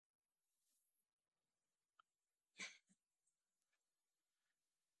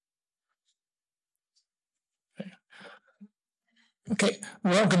Okay,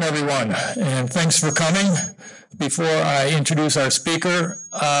 welcome everyone, and thanks for coming. Before I introduce our speaker,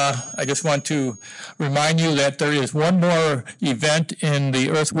 I just want to remind you that there is one more event in the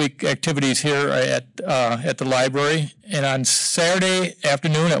Earth Week activities here at the library, and on Saturday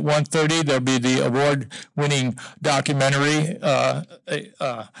afternoon at 1:30, there'll be the award-winning documentary,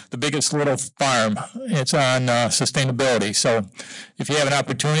 The Biggest Little Farm. It's on sustainability, so if you have an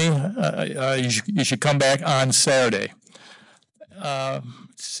opportunity, you should come back on Saturday.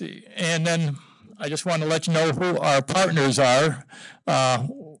 Let's see. And then I just want to let you know who our partners are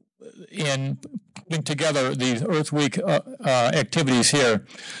in putting together these Earth Week activities here.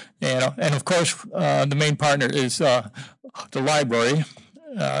 And of course, the main partner is the library.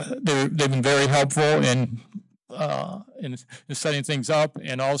 They've been very helpful in setting things up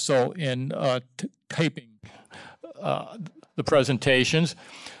and also in taping the presentations.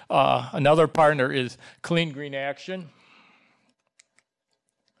 Another partner is Clean Green Action.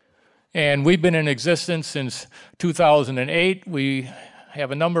 And we've been in existence since 2008. We have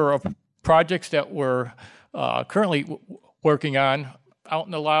a number of projects that we're currently working on. Out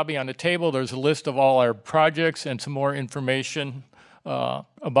in the lobby on the table, there's a list of all our projects and some more information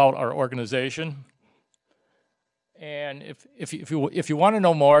about our organization. And if you want to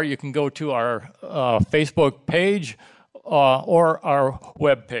know more, you can go to our Facebook page or our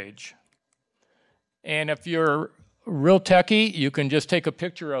web page. And if you're real techie, you can just take a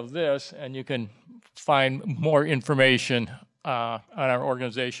picture of this and you can find more information on our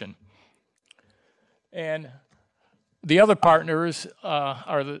organization. And the other partners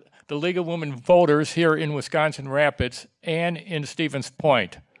are the League of Women Voters here in Wisconsin Rapids and in Stevens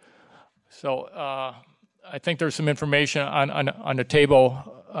Point. So I think there's some information on the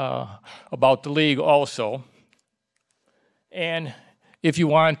table about the League also. And if you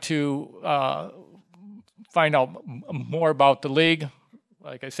want to find out more about the League,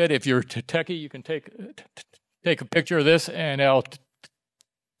 like I said, if you're techie, you can take a picture of this and I'll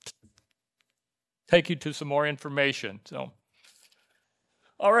take you to some more information. So,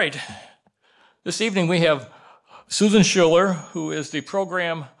 all right. This evening we have Susan Schuller, who is the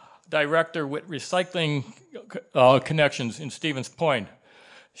program director with Recycling Connections in Stevens Point.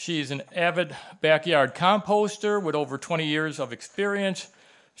 She's an avid backyard composter with over 20 years of experience.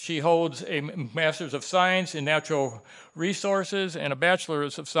 She holds a Master's of Science in Natural Resources and a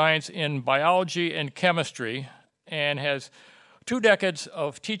Bachelor's of Science in Biology and Chemistry, and has 2 decades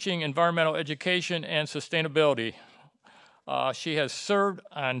of teaching environmental education and sustainability. She has served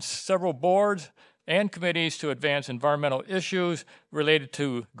on several boards and committees to advance environmental issues related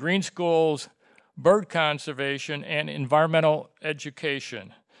to green schools, bird conservation, and environmental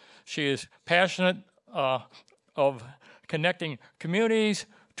education. She is passionate of connecting communities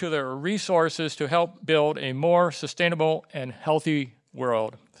to their resources to help build a more sustainable and healthy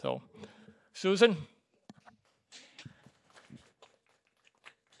world. So, Susan?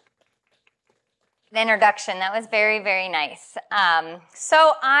 The introduction, that was very, very nice.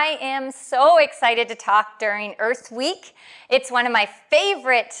 So I am so excited to talk during Earth Week. It's one of my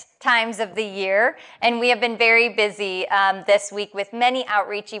favorite times of the year, and we have been very busy this week with many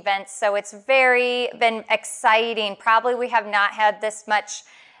outreach events, so it's been exciting. Probably we have not had this much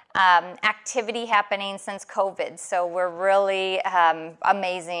activity happening since COVID, so we're really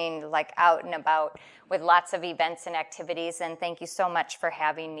amazing, like out and about with lots of events and activities, and thank you so much for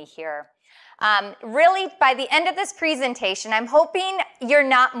having me here. Really, by the end of this presentation, I'm hoping you're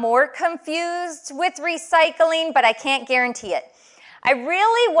not more confused with recycling, but I can't guarantee it. I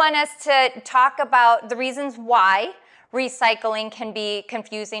really want us to talk about the reasons why recycling can be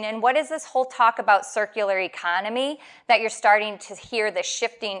confusing and what is this whole talk about circular economy that you're starting to hear the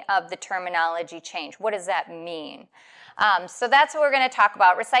shifting of the terminology change. What does that mean? So that's what we're going to talk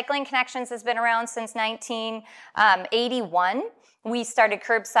about. Recycling Connections has been around since 1981. We started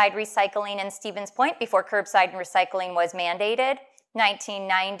curbside recycling in Stevens Point before curbside recycling was mandated.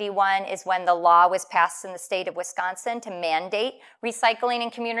 1991 is when the law was passed in the state of Wisconsin to mandate recycling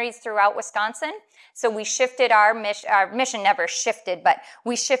in communities throughout Wisconsin. So we shifted our mission never shifted, but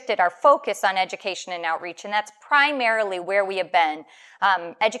we shifted our focus on education and outreach, and that's primarily where we have been.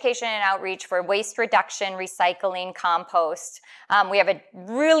 Education and outreach for waste reduction, recycling, compost. We have a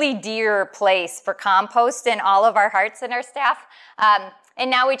really dear place for compost in all of our hearts and our staff. And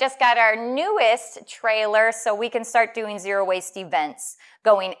now we just got our newest trailer so we can start doing zero waste events,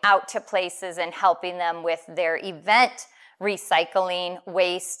 going out to places and helping them with their event recycling,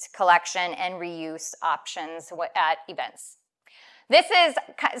 waste collection, and reuse options at events. This is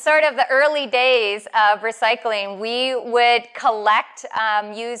sort of the early days of recycling. We would collect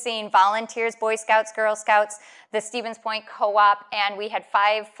using volunteers, Boy Scouts, Girl Scouts, the Stevens Point Co-op, and we had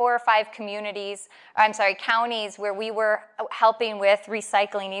 4 or 5 counties where we were helping with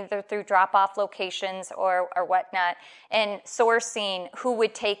recycling, either through drop-off locations or whatnot, and sourcing who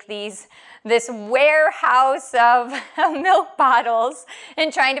would take this warehouse of milk bottles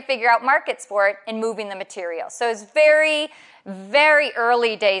and trying to figure out markets for it and moving the material. So it's very, very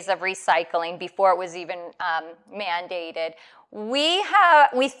early days of recycling before it was even mandated. We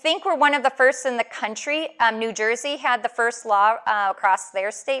think we're one of the first in the country. New Jersey had the first law across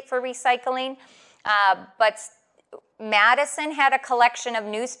their state for recycling, but Madison had a collection of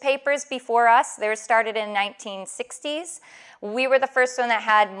newspapers before us. Theirs started in the 1960s. We were the first one that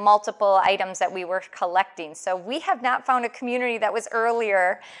had multiple items that we were collecting. So we have not found a community that was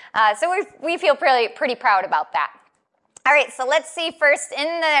earlier. So we feel pretty proud about that. All right, so let's see first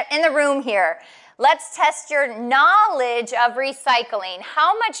in the room here. Let's test your knowledge of recycling.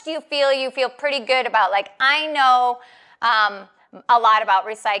 How much do you feel pretty good about? Like, I know a lot about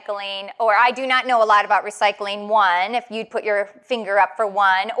recycling, or I do not know a lot about recycling, 1, if you'd put your finger up for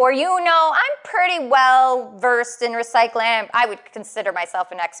 1, or you know, I'm pretty well versed in recycling. I would consider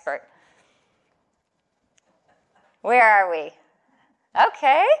myself an expert. Where are we?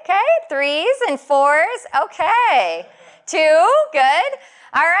 Okay, 3s and 4s, okay. 2, good.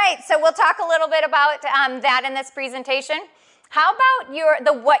 All right, so we'll talk a little bit about that in this presentation. How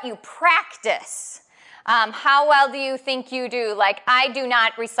about what you practice? How well do you think you do? Like, I do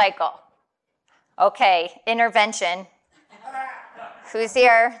not recycle. Okay, intervention. Who's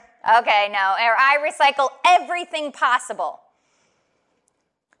here? Okay, no. Or I recycle everything possible.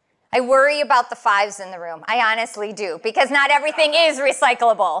 I worry about the 5s in the room. I honestly do, because not everything is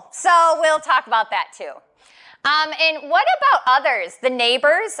recyclable. So we'll talk about that too. And what about others, the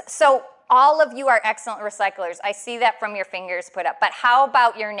neighbors? So all of you are excellent recyclers. I see that from your fingers put up. But how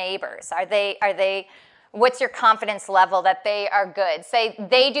about your neighbors? What's your confidence level that they are good? Say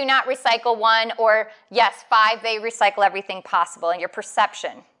they do not recycle 1, or yes, 5, they recycle everything possible. And your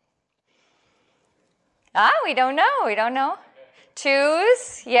perception? We don't know.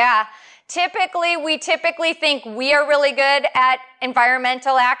 2s, yeah. We typically think we are really good at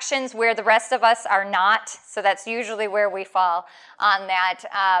environmental actions where the rest of us are not. So that's usually where we fall on that.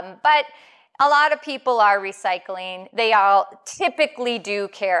 But a lot of people are recycling. They all typically do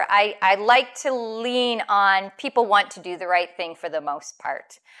care. I like to lean on people want to do the right thing for the most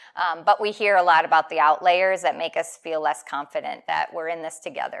part. But we hear a lot about the outliers that make us feel less confident that we're in this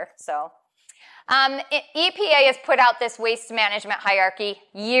together. So. EPA has put out this waste management hierarchy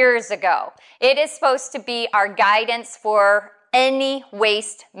years ago. It is supposed to be our guidance for any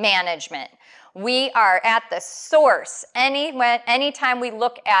waste management. We are at the source. Anytime we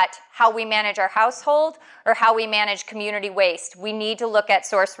look at how we manage our household or how we manage community waste, we need to look at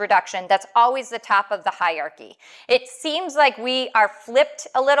source reduction. That's always the top of the hierarchy. It seems like we are flipped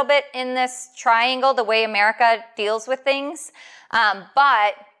a little bit in this triangle, the way America deals with things,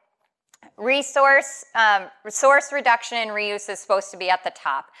 but resource reduction and reuse is supposed to be at the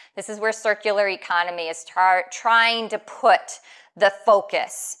top. This is where circular economy is trying to put the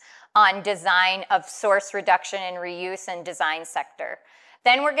focus on design of source reduction and reuse and design sector.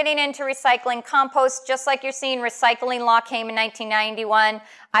 Then we're getting into recycling compost. Just like you're seeing, recycling law came in 1991.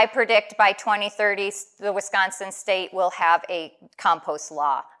 I predict by 2030, the Wisconsin state will have a compost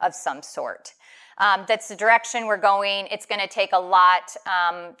law of some sort. That's the direction we're going. It's going to take a lot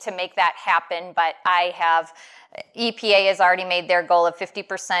to make that happen, but EPA has already made their goal of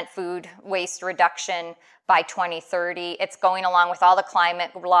 50% food waste reduction by 2030. It's going along with all the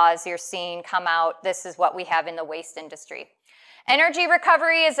climate laws you're seeing come out. This is what we have in the waste industry. Energy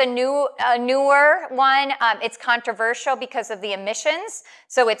recovery is a newer one. It's controversial because of the emissions,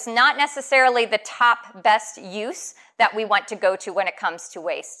 so it's not necessarily the top best use that we want to go to when it comes to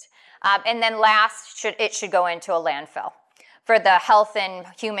waste. And then last, it should go into a landfill. For the health and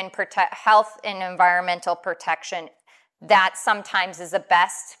environmental protection, that sometimes is the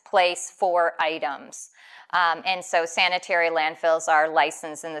best place for items. And so sanitary landfills are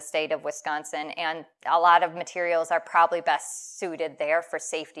licensed in the state of Wisconsin, and a lot of materials are probably best suited there for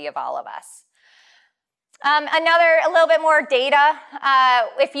safety of all of us. A little bit more data.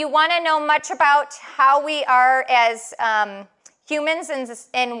 If you want to know much about how we are as humans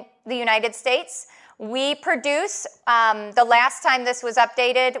in the United States, we produce, the last time this was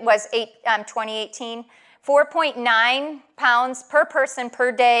updated was 2018, 4.9 pounds per person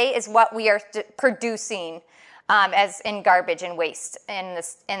per day is what we are producing as in garbage and waste in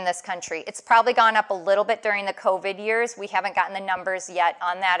this country. It's probably gone up a little bit during the COVID years. We haven't gotten the numbers yet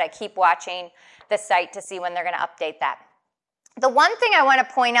on that. I keep watching the site to see when they're going to update that. The one thing I want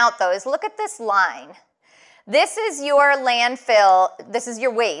to point out, though, is look at this line. This is your landfill. This is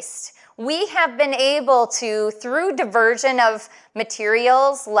your waste. We have been able to, through diversion of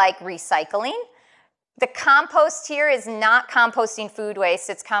materials like recycling, the compost here is not composting food waste,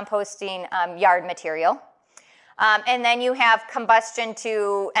 it's composting yard material. And then you have combustion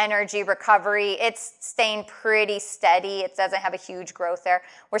to energy recovery. It's staying pretty steady. It doesn't have a huge growth there.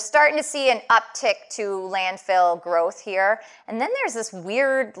 We're starting to see an uptick to landfill growth here. And then there's this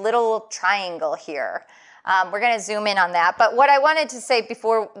weird little triangle here. We're going to zoom in on that. But what I wanted to say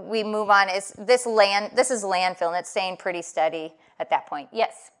before we move on is this is landfill, and it's staying pretty steady at that point.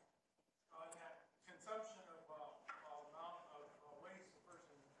 Yes? Consumption of amount of waste a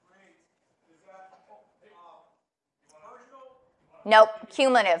person creates, is that personal? Nope,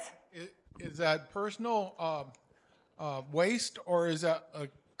 cumulative. Is that personal waste, or is that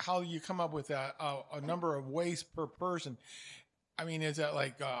how you come up with that, a number of waste per person? I mean, is that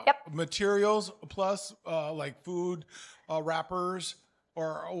like materials plus like food, wrappers,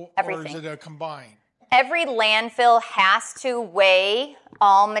 or is it a combined? Every landfill has to weigh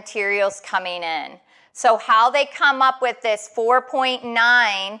all materials coming in. So how they come up with this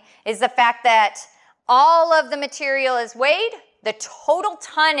 4.9 is the fact that all of the material is weighed, the total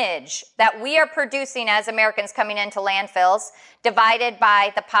tonnage that we are producing as Americans coming into landfills divided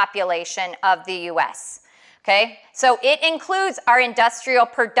by the population of the U.S. Okay, so it includes our industrial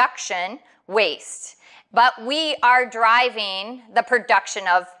production waste, but we are driving the production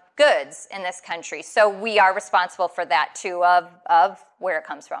of goods in this country. So we are responsible for that too, of where it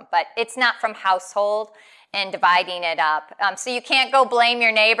comes from. But it's not from household and dividing it up. So you can't go blame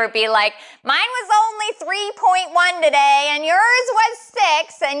your neighbor, be like, mine was only 3.1 today and yours was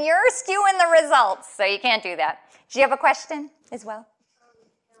 6 and you're skewing the results. So you can't do that. Do you have a question as well?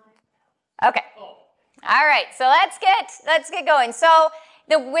 Okay. All right, so let's get going. So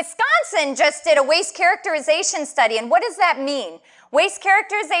the Wisconsin just did a waste characterization study, and what does that mean? Waste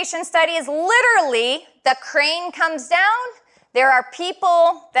characterization study is literally the crane comes down. There are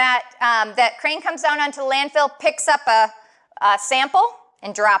people that crane comes down onto the landfill, picks up a sample,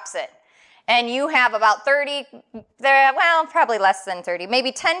 and drops it. And you have about 30, well, probably less than 30,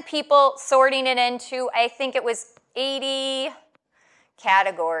 maybe 10 people sorting it into, I think it was 80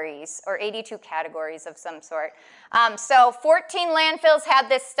 categories or 82 categories of some sort. So 14 landfills had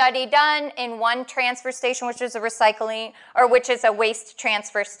this study done in one transfer station, which is a recycling, or which is a waste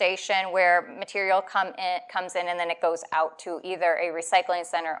transfer station where material comes in and then it goes out to either a recycling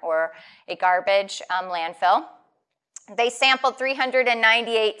center or a garbage landfill. They sampled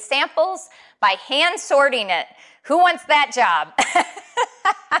 398 samples by hand sorting it. Who wants that job?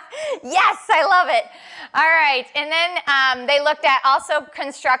 Yes, I love it. All right, and then they looked at also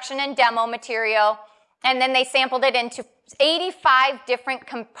construction and demo material, and then they sampled it into 85 different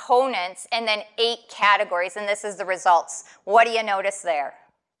components and then 8 categories, and this is the results. What do you notice there?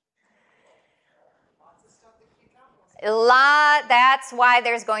 A lot. That's why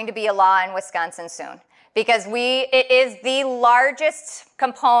there's going to be a law in Wisconsin soon, because it is the largest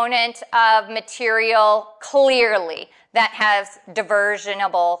component of material clearly that has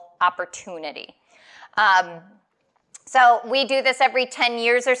diversionable opportunity. So we do this every 10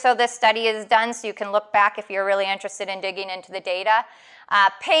 years or so. This study is done, so you can look back if you're really interested in digging into the data.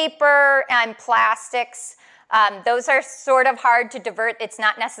 Paper and plastics, those are sort of hard to divert. It's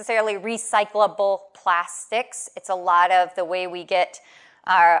not necessarily recyclable plastics. It's a lot of the way we get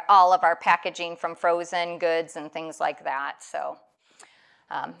all of our packaging from frozen goods and things like that.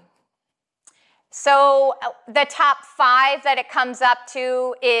 So the top 5 that it comes up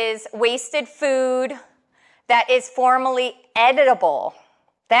to is wasted food that is formally editable.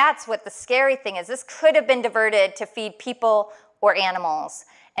 That's what the scary thing is. This could have been diverted to feed people or animals,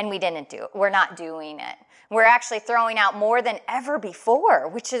 and we didn't do it. We're not doing it. We're actually throwing out more than ever before,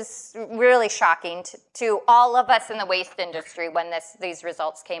 which is really shocking to all of us in the waste industry when these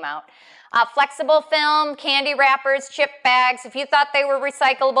results came out. Flexible film, candy wrappers, chip bags. If you thought they were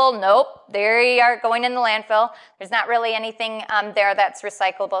recyclable, nope, they are going in the landfill. There's not really anything there that's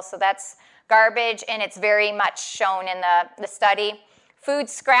recyclable, so that's garbage, and it's very much shown in the study. Food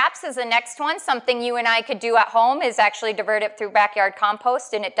scraps is the next one. Something you and I could do at home is actually divert it through backyard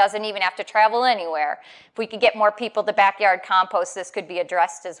compost, and it doesn't even have to travel anywhere. If we could get more people to backyard compost, this could be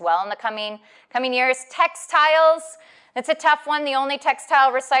addressed as well in the coming years. Textiles, it's a tough one. The only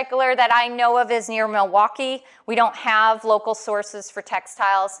textile recycler that I know of is near Milwaukee. We don't have local sources for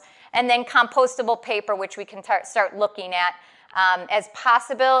textiles. And then compostable paper, which we can start looking at as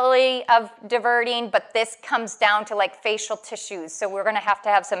possibility of diverting, but this comes down to like facial tissues. So we're going to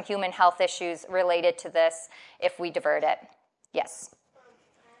have some human health issues related to this if we divert it. Yes? I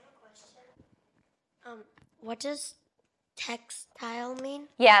have a question. What does textile mean?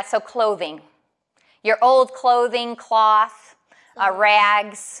 Yeah, so clothing. Your old clothing, cloth,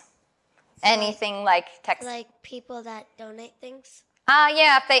 rags, anything like textile. Like people that donate things?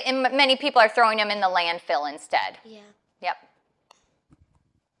 Yeah, many people are throwing them in the landfill instead. Yeah. Yep.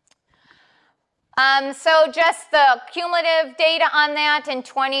 So just the cumulative data on that, in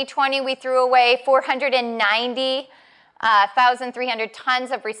 2020 we threw away 490,300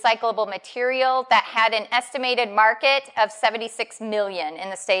 tons of recyclable material that had an estimated market of 76 million in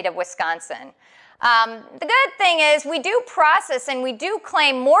the state of Wisconsin. The good thing is we do process and we do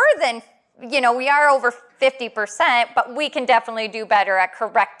claim more than, we are over 50%, but we can definitely do better at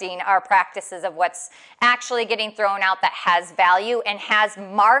correcting our practices of what's actually getting thrown out that has value and has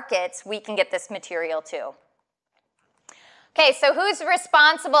markets we can get this material to. Okay, so who's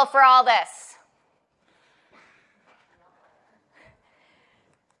responsible for all this?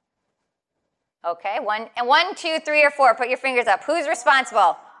 Okay, one, 2, 3, or 4. Put your fingers up. Who's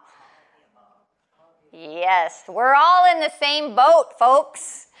responsible? Yes, we're all in the same boat,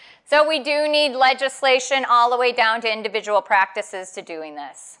 folks. So we do need legislation all the way down to individual practices to doing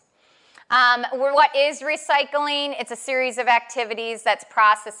this. What is recycling? It's a series of activities that's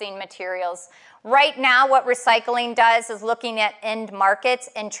processing materials. Right now, what recycling does is looking at end markets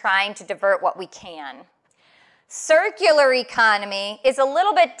and trying to divert what we can. Circular economy is a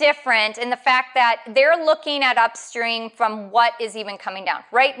little bit different in the fact that they're looking at upstream from what is even coming down.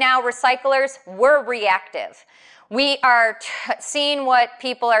 Right now, recyclers, we're reactive. We are seeing what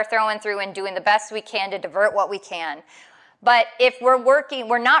people are throwing through and doing the best we can to divert what we can. But if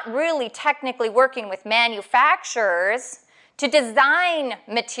we're not really technically working with manufacturers to design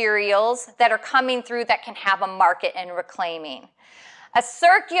materials that are coming through that can have a market and reclaiming. A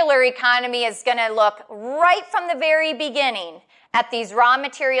circular economy is going to look right from the very beginning at these raw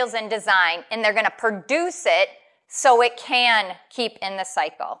materials and design, and they're going to produce it so it can keep in the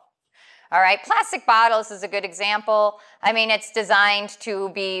cycle. All right, plastic bottles is a good example. I mean, it's designed to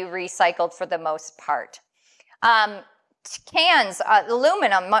be recycled for the most part. Cans,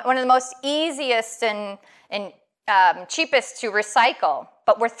 aluminum, one of the most easiest and cheapest to recycle,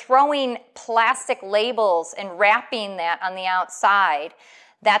 but we're throwing plastic labels and wrapping that on the outside.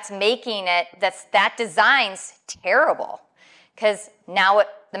 That's making it, that design's terrible because now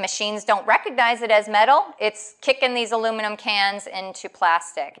the machines don't recognize it as metal. It's kicking these aluminum cans into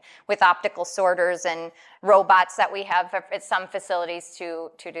plastic with optical sorters and robots that we have at some facilities to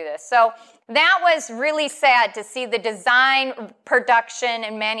do this. So that was really sad to see the design, production,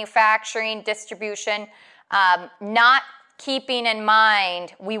 and manufacturing, distribution not keeping in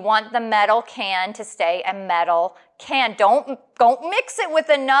mind we want the metal can to stay a metal can. Don't mix it with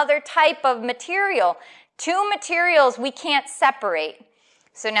another type of material. Two materials we can't separate.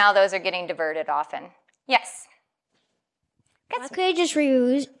 So now those are getting diverted often. Yes? Why could you just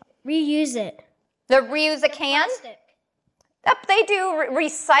reuse it? Reuse a can? Plastic. They do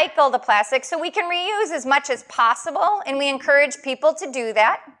recycle the plastic, so we can reuse as much as possible, and we encourage people to do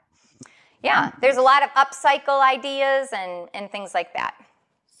that. Yeah, there's a lot of upcycle ideas and things like that.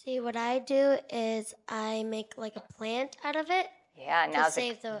 See, what I do is I make like a plant out of it. Yeah, now's a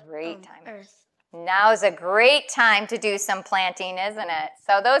save the great time. Earth. Now's a great time to do some planting, isn't it?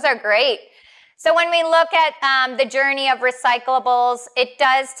 So those are great. So when we look at the journey of recyclables, it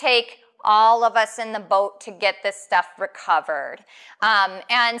does take all of us in the boat to get this stuff recovered.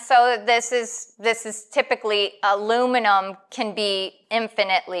 And so this is typically aluminum can be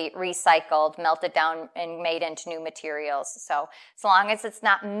infinitely recycled, melted down, and made into new materials. So as long as it's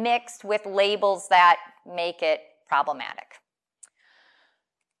not mixed with labels that make it problematic.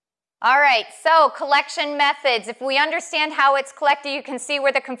 All right, so collection methods. If we understand how it's collected, you can see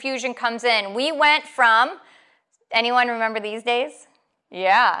where the confusion comes in. We went from, anyone remember these days?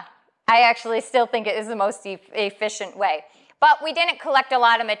 Yeah, I actually still think it is the most efficient way. But we didn't collect a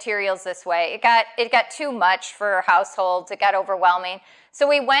lot of materials this way. It got too much for households. It got overwhelming. So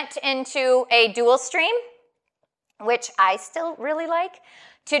we went into a dual stream, which I still really like,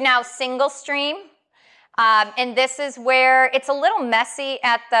 to now single stream. And this is where it's a little messy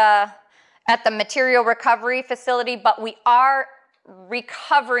at the material recovery facility, but we are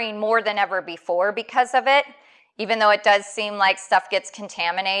recovering more than ever before because of it. Even though it does seem like stuff gets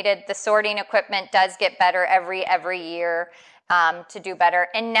contaminated, the sorting equipment does get better every year to do better.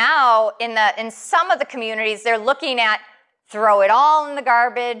 And now in some of the communities, they're looking at throw it all in the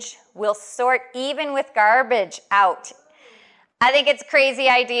garbage. We'll sort even with garbage out. I think it's a crazy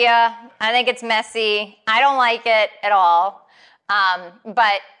idea. I think it's messy. I don't like it at all.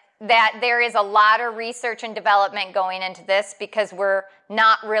 But that there is a lot of research and development going into this because we're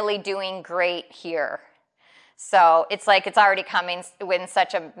not really doing great here. So it's like it's already coming in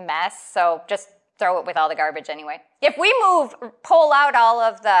such a mess, so just throw it with all the garbage anyway. If we pull out all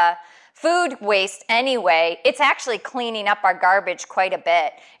of the food waste anyway, it's actually cleaning up our garbage quite a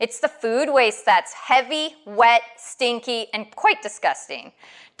bit. It's the food waste that's heavy, wet, stinky, and quite disgusting.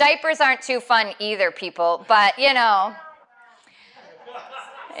 Diapers aren't too fun either, people, but you know.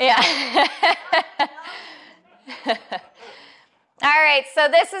 Yeah. All right, so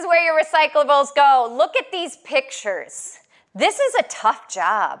this is where your recyclables go. Look at these pictures. This is a tough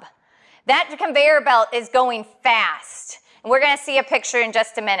job. That conveyor belt is going fast. And we're going to see a picture in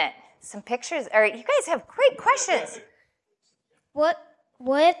just a minute. Some pictures. All right, you guys have great questions. What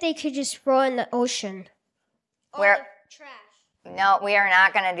if they could just throw in the ocean? Where? Or the trash. No, we are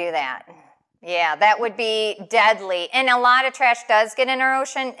not going to do that. Yeah, that would be deadly. And a lot of trash does get in our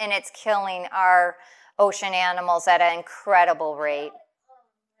ocean, and it's killing our ocean animals at an incredible rate.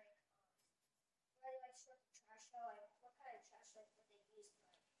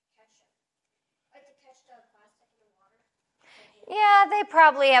 Yeah, they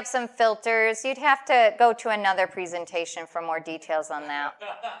probably have some filters. You'd have to go to another presentation for more details on that.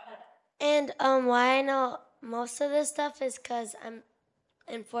 And why I know most of this stuff is because I'm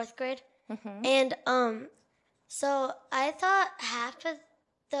in 4th grade. Mm-hmm. And so I thought half of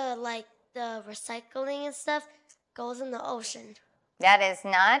the recycling and stuff goes in the ocean. That is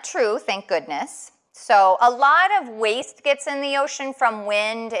not true, thank goodness. So a lot of waste gets in the ocean from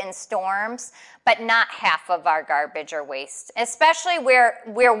wind and storms, but not half of our garbage or waste. Especially where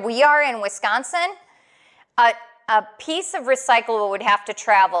we are in Wisconsin, a piece of recyclable would have to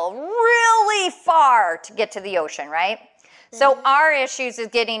travel really far to get to the ocean, right? So our issues is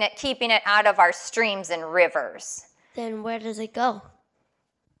keeping it out of our streams and rivers. Then where does it go?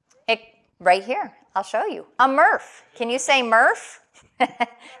 Right here. I'll show you. A MRF. Can you say MRF?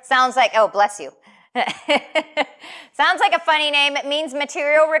 Sounds like, oh, bless you. Sounds like a funny name. It means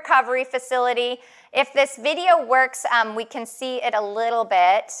Material Recovery Facility. If this video works, we can see it a little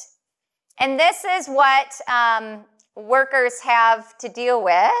bit. And this is what workers have to deal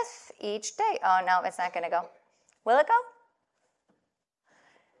with each day. Oh, no, it's not going to go. Will it go?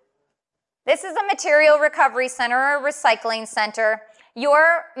 This is a material recovery center or a recycling center.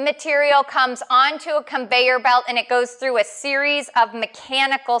 Your material comes onto a conveyor belt and it goes through a series of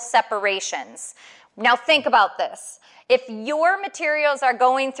mechanical separations. Now think about this. If your materials are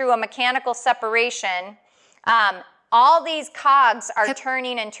going through a mechanical separation, all these cogs are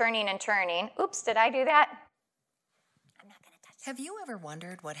turning and turning and turning. Oops, did I do that? I'm not going to touch it. Have you ever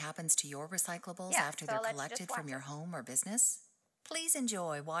wondered what happens to your recyclables after they're collected from your home or business? Please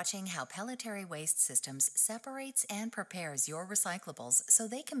enjoy watching how Pelletary Waste Systems separates and prepares your recyclables so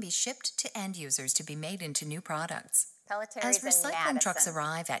they can be shipped to end users to be made into new products. As recycling trucks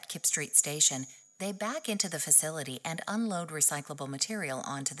arrive at Kip Street Station, they back into the facility and unload recyclable material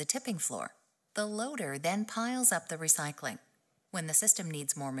onto the tipping floor. The loader then piles up the recycling. When the system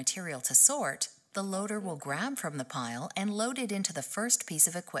needs more material to sort, the loader will grab from the pile and load it into the first piece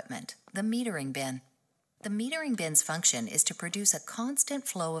of equipment, the metering bin. The metering bin's function is to produce a constant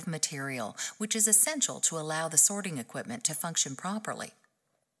flow of material, which is essential to allow the sorting equipment to function properly.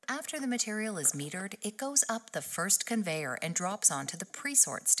 After the material is metered, it goes up the first conveyor and drops onto the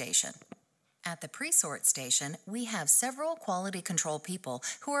pre-sort station. At the pre-sort station, we have several quality control people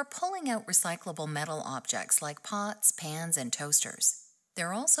who are pulling out recyclable metal objects like pots, pans, and toasters.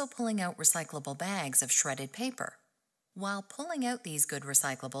 They're also pulling out recyclable bags of shredded paper. While pulling out these good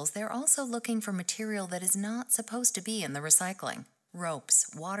recyclables, they're also looking for material that is not supposed to be in the recycling. Ropes,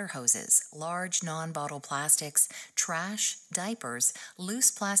 water hoses, large non-bottle plastics, trash, diapers,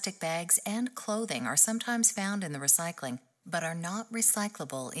 loose plastic bags, and clothing are sometimes found in the recycling, but are not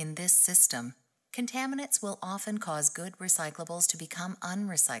recyclable in this system. Contaminants will often cause good recyclables to become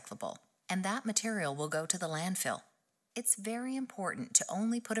unrecyclable, and that material will go to the landfill. It's very important to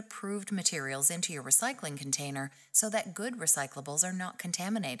only put approved materials into your recycling container so that good recyclables are not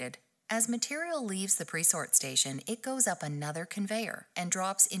contaminated. As material leaves the pre-sort station, it goes up another conveyor and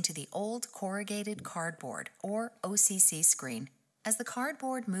drops into the old corrugated cardboard, or OCC screen. As the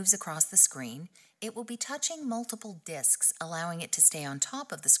cardboard moves across the screen, it will be touching multiple discs, allowing it to stay on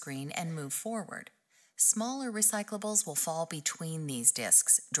top of the screen and move forward. Smaller recyclables will fall between these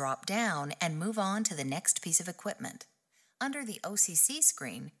discs, drop down, and move on to the next piece of equipment. Under the OCC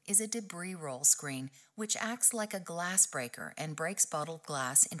screen is a debris roll screen, which acts like a glass breaker and breaks bottled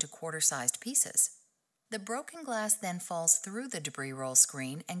glass into quarter-sized pieces. The broken glass then falls through the debris roll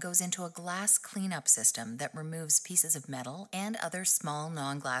screen and goes into a glass cleanup system that removes pieces of metal and other small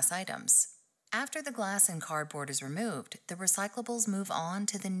non-glass items. After the glass and cardboard is removed, the recyclables move on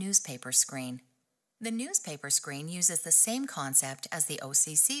to the newspaper screen. The newspaper screen uses the same concept as the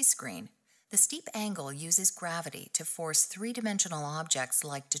OCC screen. The steep angle uses gravity to force three-dimensional objects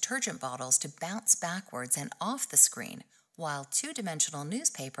like detergent bottles to bounce backwards and off the screen, while two-dimensional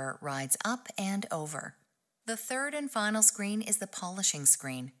newspaper rides up and over. The third and final screen is the polishing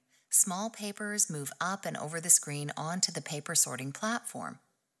screen. Small papers move up and over the screen onto the paper sorting platform.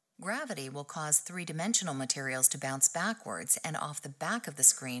 Gravity will cause three-dimensional materials to bounce backwards and off the back of the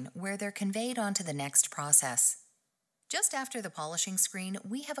screen, where they're conveyed onto the next process. Just after the polishing screen,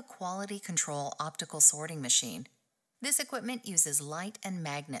 we have a quality control optical sorting machine. This equipment uses light and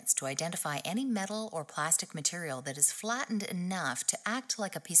magnets to identify any metal or plastic material that is flattened enough to act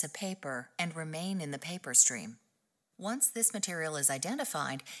like a piece of paper and remain in the paper stream. Once this material is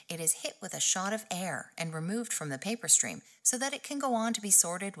identified, it is hit with a shot of air and removed from the paper stream so that it can go on to be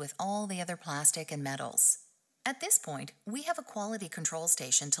sorted with all the other plastic and metals. At this point, we have a quality control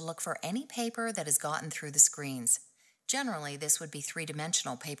station to look for any paper that has gotten through the screens. Generally, this would be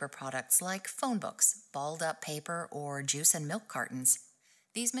three-dimensional paper products like phone books, balled-up paper, or juice and milk cartons.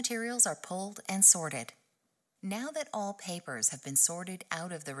 These materials are pulled and sorted. Now that all papers have been sorted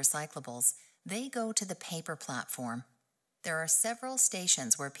out of the recyclables, they go to the paper platform. There are several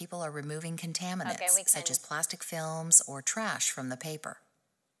stations where people are removing contaminants, such as plastic films or trash from the paper.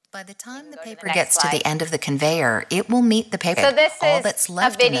 By the time the paper gets to the end of the conveyor, it will meet the paper. So this All is that's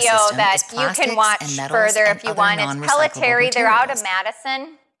left a video in the system that is you can plastics watch and metals further and if you other want. It's non-recyclable Pelletary. They're out of materials.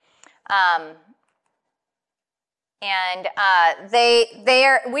 Madison. And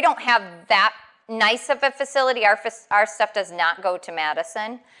we don't have that nice of a facility. Our stuff does not go to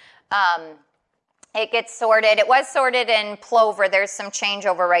Madison. It gets sorted. It was sorted in Plover. There's some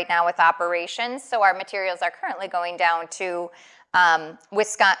changeover right now with operations. So our materials are currently going down to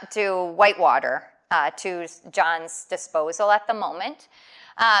Wisconsin, to Whitewater, to John's disposal at the moment.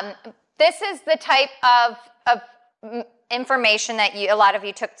 This is the type of information that a lot of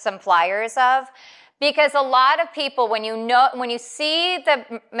you took some flyers of, because a lot of people, when you see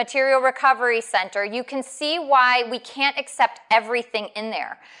the Material Recovery Center, you can see why we can't accept everything in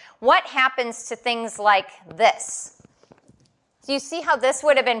there. What happens to things like this? Do you see how this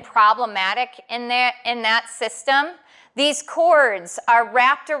would have been problematic in that system? These cords are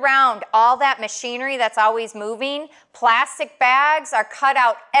wrapped around all that machinery that's always moving. Plastic bags are cut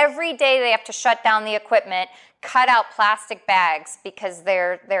out every day. They have to shut down the equipment, cut out plastic bags because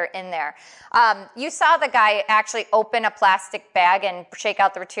they're in there. You saw the guy actually open a plastic bag and shake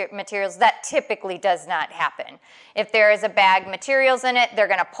out the materials. That typically does not happen. If there is a bag materials in it, they're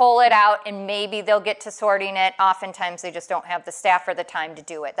going to pull it out and maybe they'll get to sorting it. Oftentimes they just don't have the staff or the time to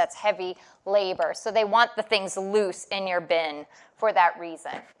do it. That's heavy labor. So they want the things loose in your bin for that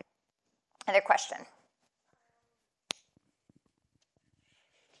reason. Other question?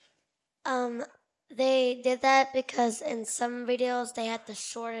 They did that because in some videos they had to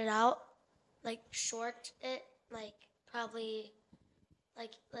short it out, probably,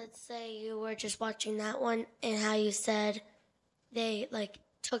 let's say you were just watching that one and how you said they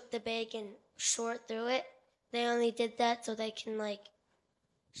took the bag and short through it. They only did that so they can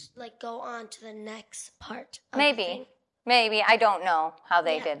go on to the next part. Maybe I don't know how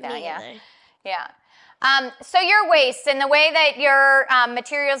they did that. Yeah. So your waste and the way that your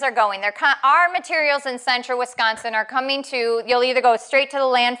materials are going, our materials in central Wisconsin are coming to, you'll either go straight to the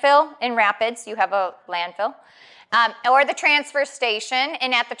landfill in Rapids, you have a landfill, or the transfer station.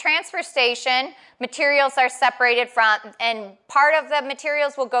 And at the transfer station, materials are separated from, and part of the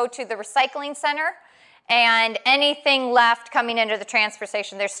materials will go to the recycling center, and anything left coming into the transfer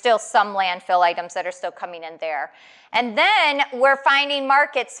station, there's still some landfill items that are still coming in there. And then we're finding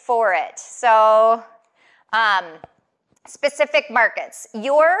markets for it. So specific markets.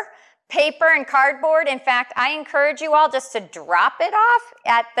 Your paper and cardboard, in fact, I encourage you all just to drop it off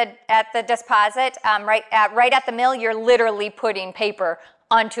at the deposit. Right at the mill, you're literally putting paper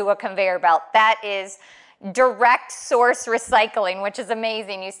onto a conveyor belt. That is direct source recycling, which is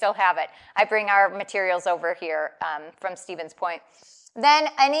amazing. You still have it. I bring our materials over here from Stevens Point. Then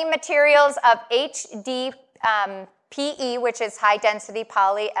any materials of HDPE, which is high density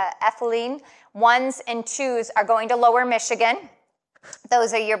polyethylene, 1s and 2s are going to Lower Michigan.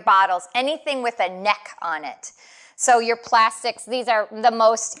 Those are your bottles. Anything with a neck on it. So your plastics, these are the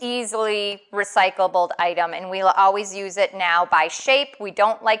most easily recyclable item, and we'll always use it now by shape. We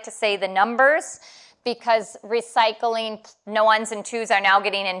don't like to say the numbers because recycling, no 1s and 2s are now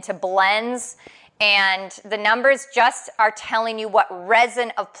getting into blends, and the numbers just are telling you what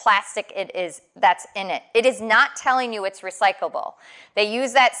resin of plastic it is that's in it. It is not telling you it's recyclable. They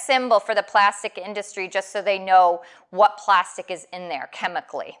use that symbol for the plastic industry just so they know what plastic is in there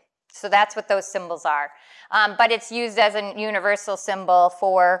chemically. So that's what those symbols are. But it's used as a universal symbol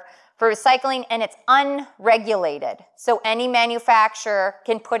for recycling, and it's unregulated. So any manufacturer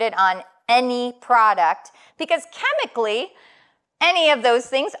can put it on any product because chemically, any of those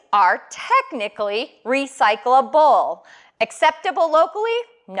things are technically recyclable. Acceptable locally?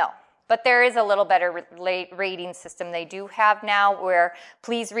 No. But there is a little better rating system they do have now where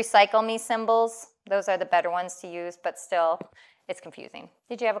please recycle me symbols. Those are the better ones to use, but still, it's confusing.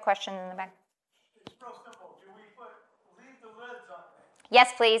 Did you have a question in the back? It's real simple. Do we leave the lids on?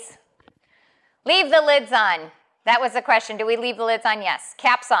 Yes, please. Leave the lids on. That was the question. Do we leave the lids on? Yes.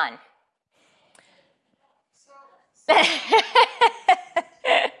 Caps on. So I think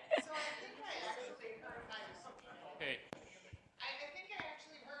I actually heard, I think I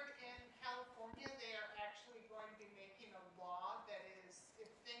actually heard in California they are actually going to be making a law that is, if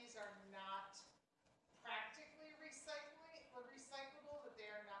things are not practically recyclable, that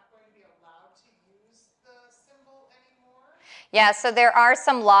they are not going to be allowed to use the symbol anymore. Yeah, so there are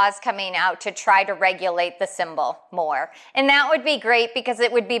some laws coming out to try to regulate the symbol more. And that would be great because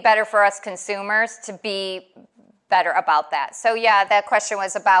it would be better for us consumers to be better about that. So yeah, that question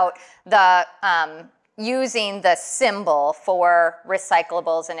was about the using the symbol for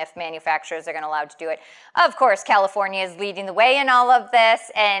recyclables and if manufacturers are going to allow to do it. Of course, California is leading the way in all of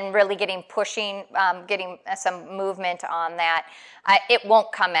this and really getting some movement on that. It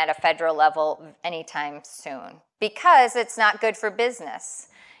won't come at a federal level anytime soon because it's not good for business,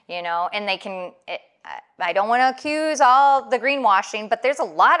 you know, and they can, I don't want to accuse all the greenwashing, but there's a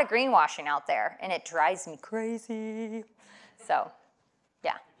lot of greenwashing out there, and it drives me crazy. So,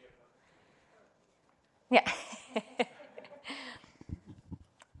 yeah. Yeah.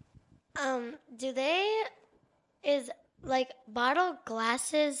 Is like bottle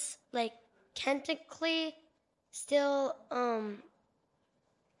glasses like technically still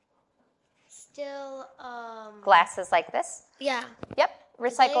Glasses like this? yeah. Yep.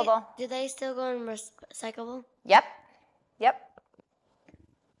 Recyclable. Do they still go in recyclable? Yep. Yep.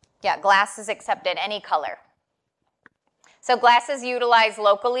 Yeah, glass is accepted, any color. So glass is utilized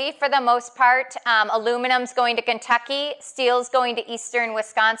locally for the most part. Aluminum's going to Kentucky, steel's going to eastern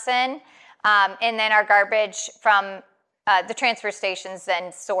Wisconsin, and then our garbage from the transfer stations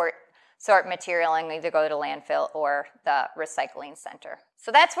then sort material and either go to landfill or the recycling center.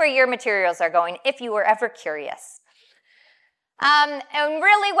 So that's where your materials are going if you were ever curious. And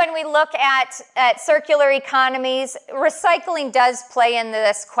really, when we look at circular economies, recycling does play into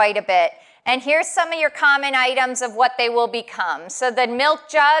this quite a bit. And here's some of your common items of what they will become. So the milk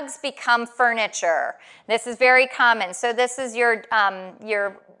jugs become furniture. This is very common. So this is your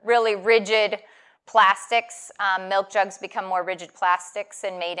really rigid plastics. Milk jugs become more rigid plastics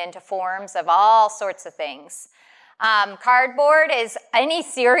and made into forms of all sorts of things. Cardboard is any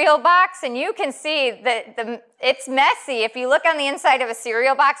cereal box, and you can see that it's messy. If you look on the inside of a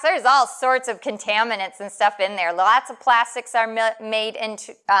cereal box, there's all sorts of contaminants and stuff in there. Lots of plastics are made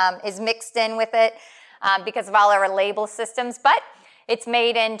into, is mixed in with it because of all our label systems, but it's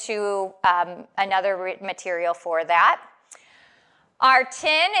made into another material for that. Our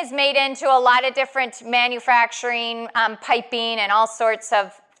tin is made into a lot of different manufacturing, piping, and all sorts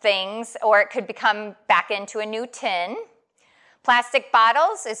of things, or it could become back into a new tin. Plastic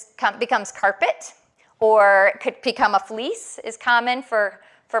bottles becomes carpet, or it could become a fleece is common for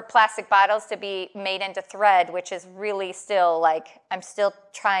plastic bottles to be made into thread, which is really still like, I'm still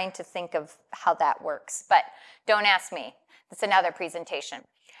trying to think of how that works, but don't ask me. It's another presentation.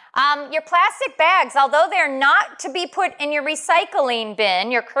 Your plastic bags, although they're not to be put in your recycling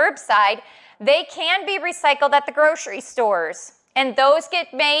bin, your curbside, they can be recycled at the grocery stores. And those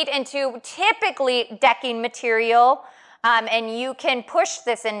get made into typically decking material, and you can push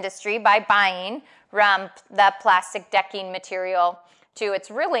this industry by buying the plastic decking material too.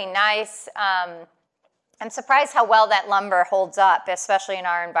 It's really nice. I'm surprised how well that lumber holds up, especially in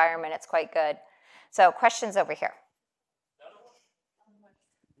our environment. It's quite good. So questions over here.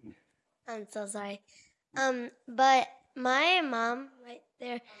 I'm so sorry. But my mom right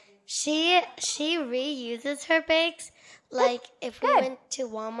there, she reuses her bags. Like if we went to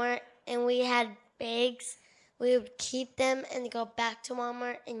Walmart and we had bags, we would keep them and go back to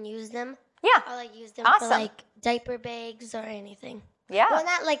Walmart and use them. Yeah. Or like use them Awesome. for like diaper bags or anything. Yeah. Well,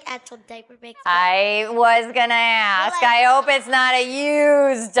 not like actual diaper bags. I was gonna ask. Like, I hope it's not a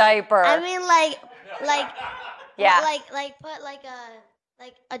used diaper. I mean, yeah. like put like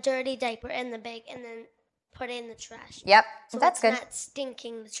a dirty diaper in the bag and then put it in the trash. Yep. So that's it's good. not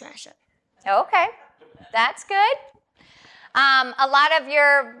stinking the trash up. Okay. That's good. A lot of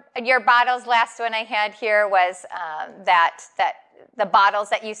your bottles, last one I had here was that the bottles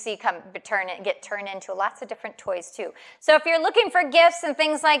that you see get turned into lots of different toys too. So if you're looking for gifts and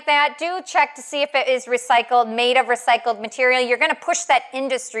things like that, do check to see if it is recycled, made of recycled material. You're going to push that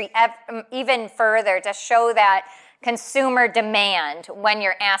industry even further to show that consumer demand when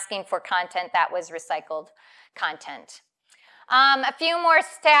you're asking for content that was recycled content. A few more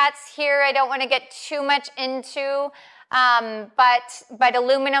stats here I don't want to get too much into. But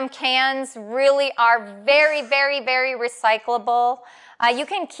aluminum cans really are very, very, very recyclable. You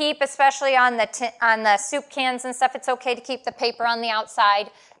can keep, especially on the soup cans and stuff, it's okay to keep the paper on the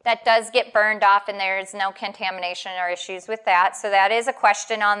outside. That does get burned off, and there's no contamination or issues with that. So that is a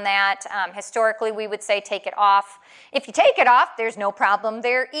question on that. Historically, we would say take it off. If you take it off, there's no problem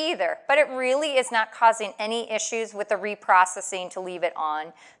there either. But it really is not causing any issues with the reprocessing to leave it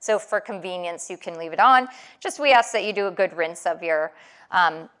on. So for convenience, you can leave it on. Just we ask that you do a good rinse of your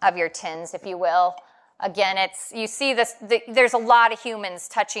tins, if you will. Again, you see this, there's a lot of humans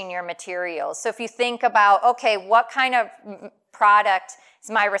touching your materials. So if you think about, okay, what kind of product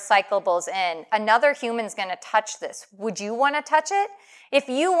is my recyclables in? Another human's going to touch this. Would you want to touch it? If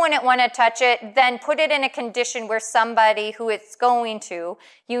you wouldn't want to touch it, then put it in a condition where somebody who it's going to,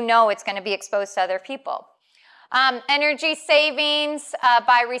 it's going to be exposed to other people. Energy savings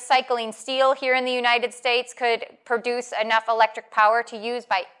by recycling steel here in the United States could produce enough electric power to use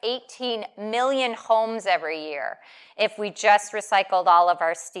by 18 million homes every year if we just recycled all of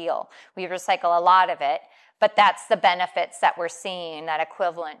our steel. We recycle a lot of it, but that's the benefits that we're seeing, that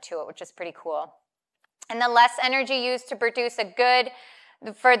equivalent to it, which is pretty cool. And the less energy used to produce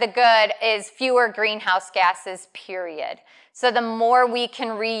for the good is fewer greenhouse gases, period. So the more we can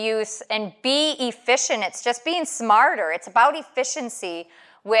reuse and be efficient, it's just being smarter. It's about efficiency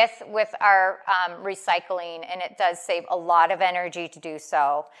with our recycling, and it does save a lot of energy to do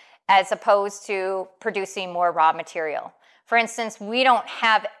so, as opposed to producing more raw material. For instance, we don't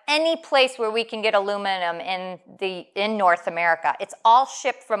have any place where we can get aluminum in North America. It's all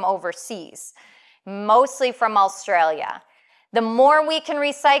shipped from overseas, mostly from Australia. The more we can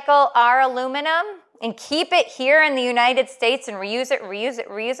recycle our aluminum and keep it here in the United States and reuse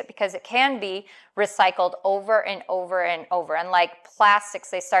it, because it can be recycled over and over and over. Unlike plastics,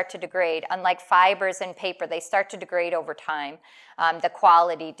 they start to degrade. Unlike fibers and paper, they start to degrade over time. The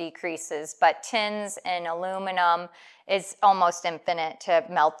quality decreases, but tins and aluminum is almost infinite to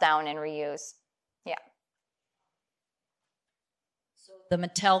melt down and reuse. Yeah. So the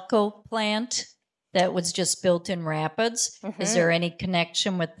Metalco plant that was just built in Rapids. Mm-hmm. Is there any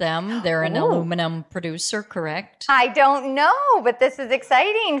connection with them? They're an aluminum producer, correct? I don't know, but this is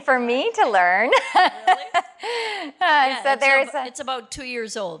exciting for me to learn. Really? It's about 2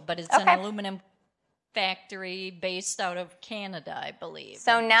 years old, but it's an aluminum factory based out of Canada, I believe.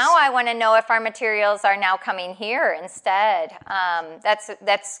 So now I want to know if our materials are now coming here instead.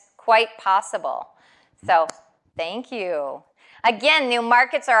 That's quite possible. So thank you. Again, new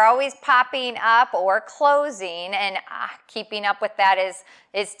markets are always popping up or closing, and keeping up with that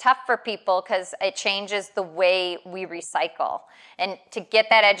is tough for people because it changes the way we recycle. And to get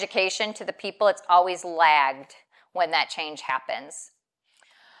that education to the people, it's always lagged when that change happens.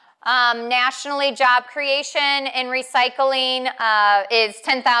 Nationally, job creation in recycling is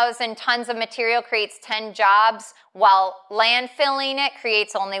 10,000 tons of material creates 10 jobs, while landfilling it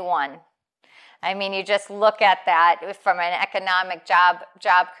creates only 1. I mean, you just look at that from an economic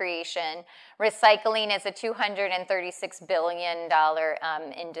job creation. Recycling is a $236 billion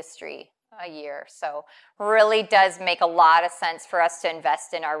industry a year. So really does make a lot of sense for us to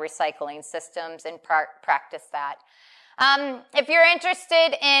invest in our recycling systems and practice that. If you're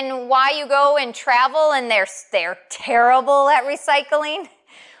interested in why you go and travel and they're terrible at recycling,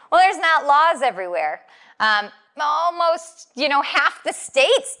 well, there's not laws everywhere. Almost, half the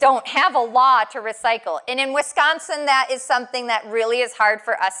states don't have a law to recycle. And in Wisconsin, that is something that really is hard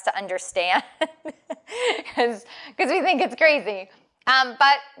for us to understand because we think it's crazy.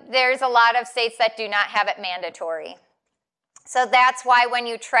 But there's a lot of states that do not have it mandatory. So that's why when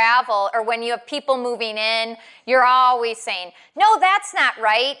you travel or when you have people moving in, you're always saying, no, that's not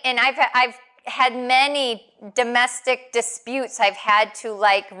right. And I've had many domestic disputes I've had to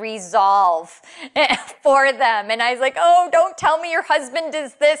like resolve for them. And I was like, oh, don't tell me your husband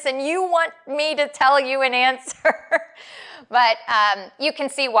does this and you want me to tell you an answer. But you can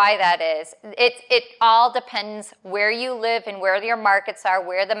see why that is. It all depends where you live and where your markets are,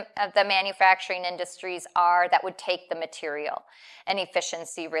 where the manufacturing industries are that would take the material and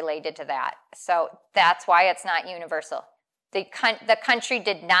efficiency related to that. So that's why it's not universal. The country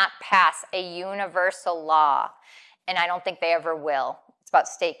did not pass a universal law, and I don't think they ever will. It's about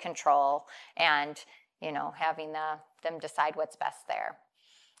state control and, you know, having them decide what's best there.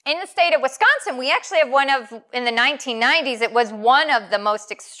 In the state of Wisconsin, we actually have in the 1990s, it was one of the most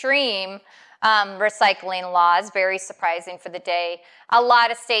extreme recycling laws, very surprising for the day. A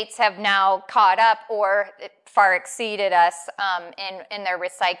lot of states have now caught up or far exceeded us in their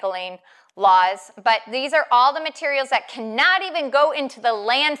recycling laws, but these are all the materials that cannot even go into the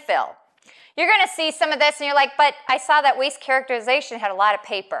landfill. You're going to see some of this and you're like, but I saw that waste characterization had a lot of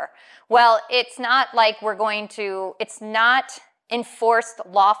paper. Well, it's not like it's not enforced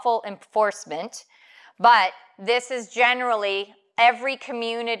lawful enforcement, but this is generally every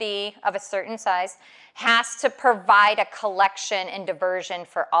community of a certain size has to provide a collection and diversion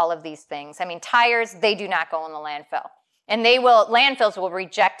for all of these things. I mean, tires, they do not go in the landfill. And landfills will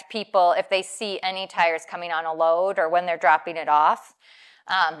reject people if they see any tires coming on a load or when they're dropping it off.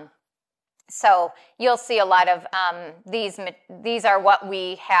 So you'll see a lot of these are what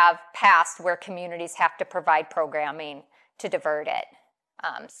we have passed where communities have to provide programming to divert it.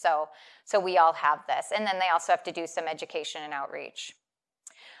 So we all have this. And then they also have to do some education and outreach.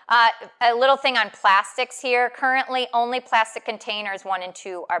 A little thing on plastics here. Currently, only plastic containers 1 and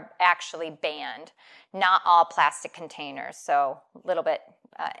 2 are actually banned. Not all plastic containers. So a little bit,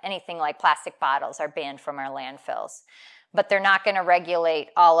 anything like plastic bottles are banned from our landfills. But they're not going to regulate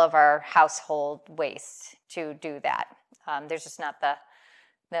all of our household waste to do that. There's just not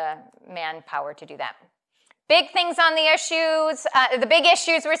the manpower to do that. Big things on the issues. The big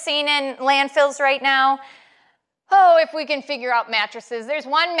issues we're seeing in landfills right now. Oh, if we can figure out mattresses. There's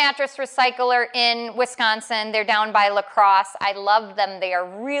one mattress recycler in Wisconsin. They're down by La Crosse. I love them. They are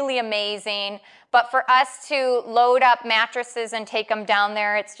really amazing. But for us to load up mattresses and take them down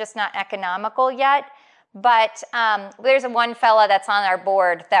there, it's just not economical yet. But there's one fella that's on our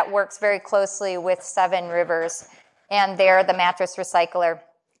board that works very closely with Seven Rivers, and they're the mattress recycler.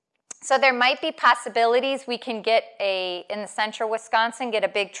 So there might be possibilities we can get in the central Wisconsin, get a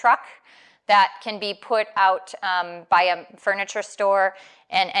big truck that can be put out by a furniture store,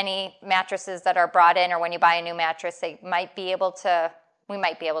 and any mattresses that are brought in, or when you buy a new mattress, we might be able to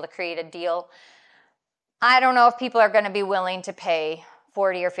create a deal. I don't know if people are going to be willing to pay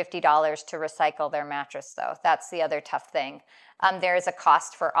 $40 or $50 to recycle their mattress, though. That's the other tough thing. There is a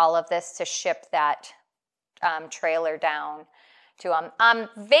cost for all of this to ship that trailer down to them.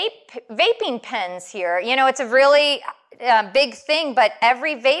 Vaping pens here, you know, it's a really big thing, but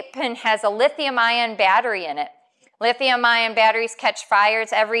every vape pen has a lithium-ion battery in it. Lithium-ion batteries catch fires.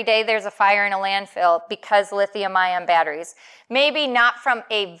 Every day there's a fire in a landfill because lithium-ion batteries. Maybe not from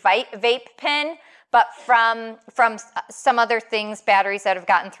a vape pen, but from some other things, batteries that have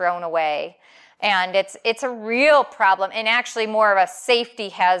gotten thrown away. And it's a real problem, and actually more of a safety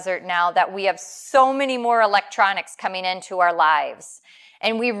hazard now that we have so many more electronics coming into our lives.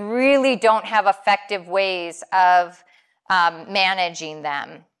 And we really don't have effective ways of managing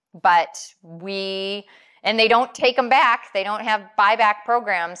them. And they don't take them back. They don't have buyback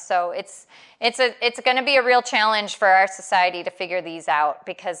programs. So it's going to be a real challenge for our society to figure these out,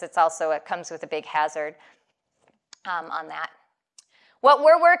 because it comes with a big hazard on that. What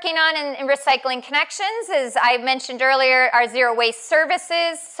we're working on in Recycling Connections is, I mentioned earlier, our zero waste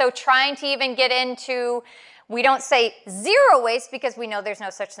services. So trying to even get into, we don't say zero waste because we know there's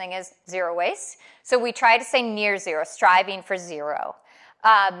no such thing as zero waste. So we try to say near zero, striving for zero.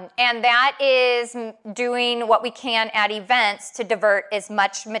 And that is doing what we can at events to divert as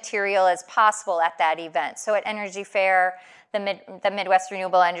much material as possible at that event. So at Energy Fair, the Midwest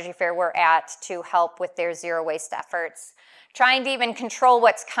Renewable Energy Fair we're at to help with their zero waste efforts. Trying to even control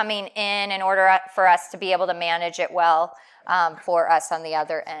what's coming in order for us to be able to manage it well for us on the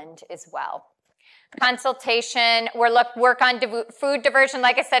other end as well. Consultation, work on food diversion.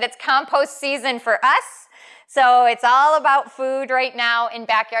 Like I said, it's compost season for us. So it's all about food right now in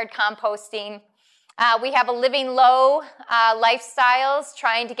backyard composting. We have a Living Low lifestyles,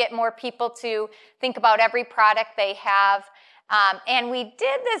 trying to get more people to think about every product they have And we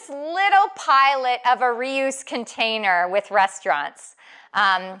did this little pilot of a reuse container with restaurants,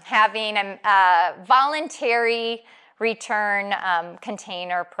 having a voluntary return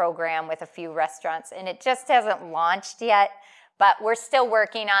container program with a few restaurants. And it just hasn't launched yet, but we're still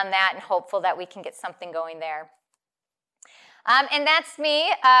working on that and hopeful that we can get something going there. And that's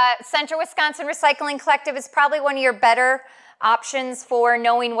me. Central Wisconsin Recycling Collective is probably one of your better options for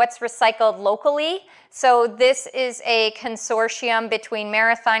knowing what's recycled locally. So this is a consortium between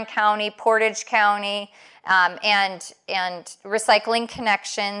Marathon County, Portage County, and Recycling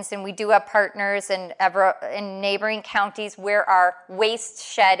Connections, and we do have partners in neighboring counties where our waste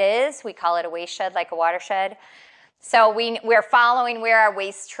shed is. We call it a waste shed, like a watershed. So we're following where our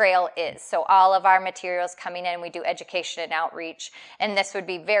waste trail is. So all of our materials coming in, we do education and outreach. And this would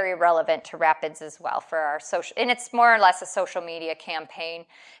be very relevant to Rapids as well for our social, and it's more or less a social media campaign,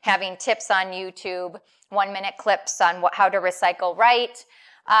 having tips on YouTube, 1-minute clips on how to recycle right.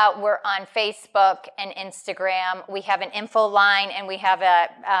 We're on Facebook and Instagram. We have an info line, and we have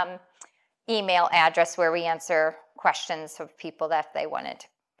a email address where we answer questions of people that they wanted to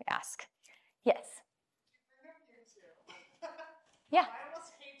ask. Yes. Yeah. I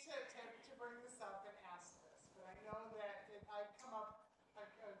almost hate to bring this up and ask this, but I know that I've come up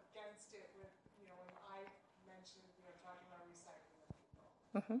against it with, when I mentioned, talking about recycling with people.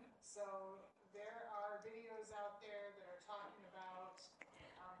 Mm-hmm. So there are videos out there that are talking about,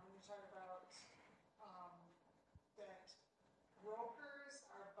 when you talk about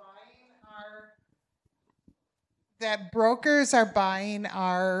that brokers are buying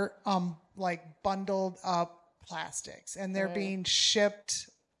our like bundled up plastics, and they're being shipped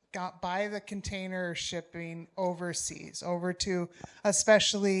by the container shipping overseas, over to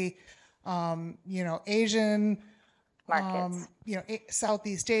especially, Asian markets,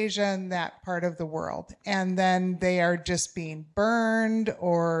 Southeast Asia and that part of the world. And then they are just being burned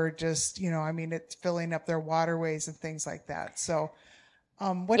or just, it's filling up their waterways and things like that. So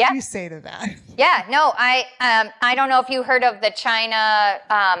what do you say to that? Yeah, no, I don't know if you heard of the China,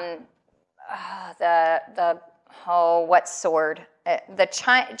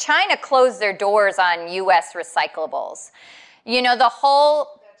 China closed their doors on U.S. recyclables.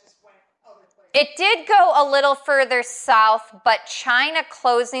 It did go a little further south, but China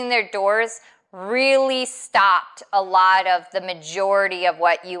closing their doors really stopped a lot of the majority of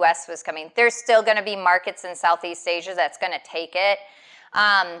what U.S. was coming. There's still going to be markets in Southeast Asia that's going to take it.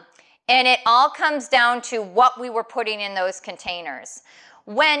 And it all comes down to what we were putting in those containers.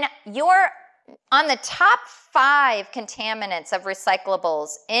 When you're on the top 5 contaminants of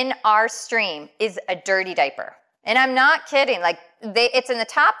recyclables in our stream is a dirty diaper. And I'm not kidding. It's in the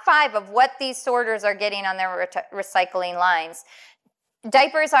top 5 of what these sorters are getting on their recycling lines.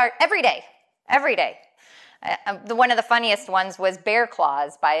 Diapers are every day. One of the funniest ones was bear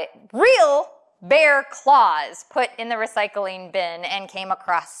claws, by real bear claws put in the recycling bin and came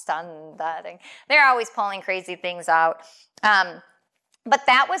across on the thing. They're always pulling crazy things out. But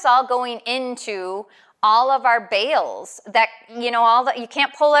that was all going into all of our bales that, you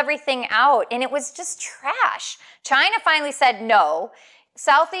can't pull everything out. And it was just trash. China finally said no.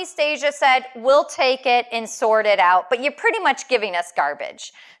 Southeast Asia said, we'll take it and sort it out, but you're pretty much giving us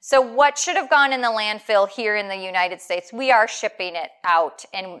garbage. So what should have gone in the landfill here in the United States, we are shipping it out,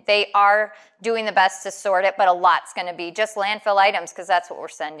 and they are doing the best to sort it, but a lot's going to be just landfill items because that's what we're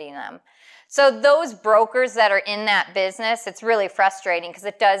sending them. So those brokers that are in that business, it's really frustrating because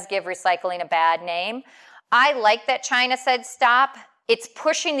it does give recycling a bad name. I like that China said stop. It's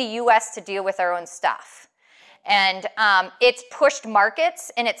pushing the U.S. to deal with our own stuff. And it's pushed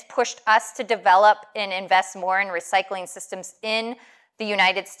markets, and it's pushed us to develop and invest more in recycling systems in the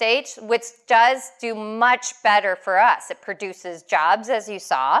United States, which does do much better for us. It produces jobs, as you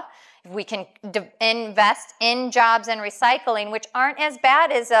saw. If we can invest in jobs and recycling, which aren't as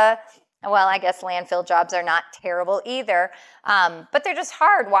bad as well, I guess landfill jobs are not terrible either, but they're just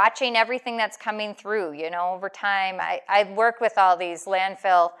hard watching everything that's coming through, over time. I work with all these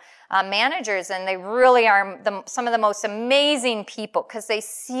landfill managers, and they really are some of the most amazing people because they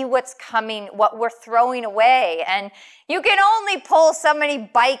see what's coming, what we're throwing away. And you can only pull so many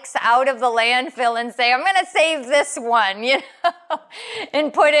bikes out of the landfill and say, I'm going to save this one,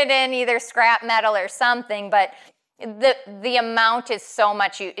 and put it in either scrap metal or something. But the amount is so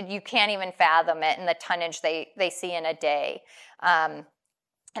much, you can't even fathom it, and the tonnage they see in a day. And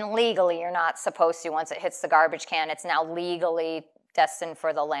legally, you're not supposed to, once it hits the garbage can, it's now legally destined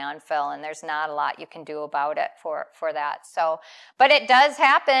for the landfill, and there's not a lot you can do about it for that. So, but it does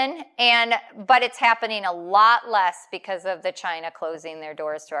happen, but it's happening a lot less because of the China closing their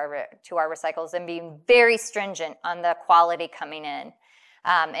doors to our recycles and being very stringent on the quality coming in.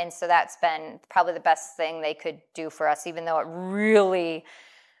 And so that's been probably the best thing they could do for us, even though it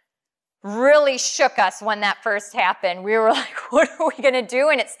really shook us when that first happened. We were like, what are we going to do?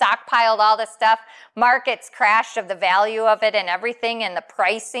 And it stockpiled all this stuff. Markets crashed of the value of it and everything, and the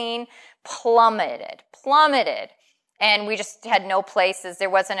pricing plummeted. And we just had no places. There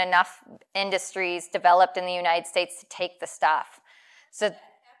wasn't enough industries developed in the United States to take the stuff. So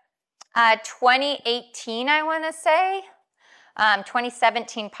 2018, I want to say.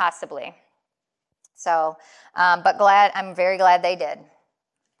 2017 possibly. So, but I'm very glad they did.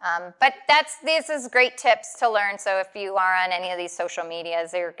 But this is great tips to learn. So if you are on any of these social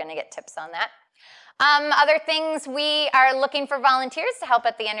medias, you're going to get tips on that. Other things, we are looking for volunteers to help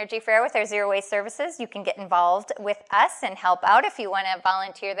at the Energy Fair with our zero waste services. You can get involved with us and help out if you want to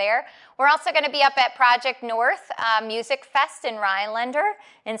volunteer there. We're also going to be up at Project North Music Fest in Rhinelander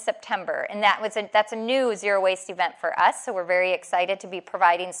in September. And that's a new zero waste event for us. So we're very excited to be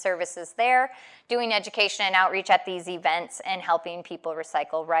providing services there, doing education and outreach at these events, and helping people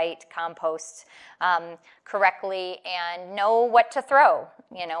recycle right, compost correctly, and know what to throw,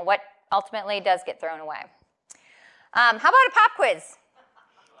 what ultimately does get thrown away. How about a pop quiz?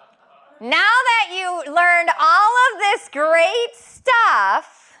 Now that you learned all of this great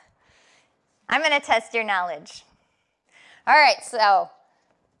stuff, I'm going to test your knowledge. All right, so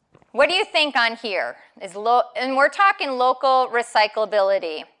what do you think on here? And we're talking local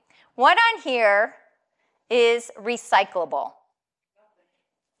recyclability. What on here is recyclable?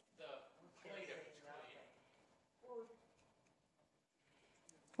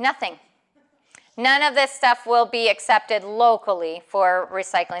 Nothing. None of this stuff will be accepted locally for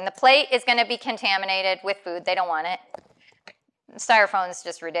recycling. The plate is going to be contaminated with food. They don't want it. Styrofoam is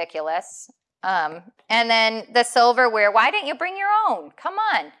just ridiculous. And then the silverware, why didn't you bring your own? Come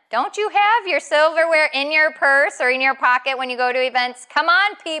on. Don't you have your silverware in your purse or in your pocket when you go to events? Come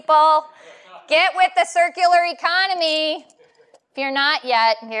on, people. Get with the circular economy. If you're not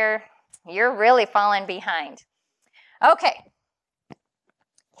yet, you're really falling behind. Okay.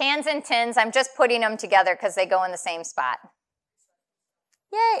 Cans and tins, I'm just putting them together because they go in the same spot.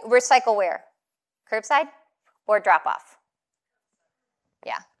 Yay. Recycle where? Curbside or drop off?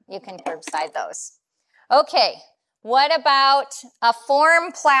 Yeah, you can curbside those. Okay, what about a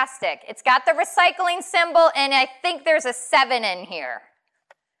form plastic? It's got the recycling symbol, and I think there's a 7 in here.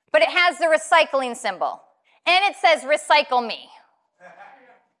 But it has the recycling symbol. And it says, recycle me.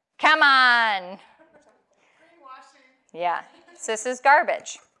 Come on. Yeah, so this is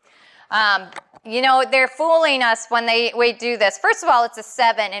garbage. They're fooling us when we do this. First of all, it's a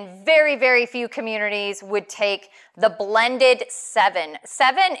 7, and very, very few communities would take the blended 7.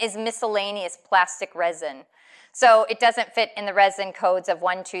 7 is miscellaneous plastic resin. So it doesn't fit in the resin codes of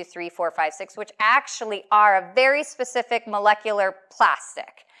 1, 2, 3, 4, 5, 6, which actually are a very specific molecular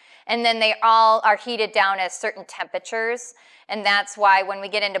plastic. And then they all are heated down at certain temperatures. And that's why when we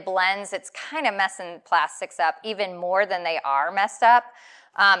get into blends, it's kind of messing plastics up even more than they are messed up.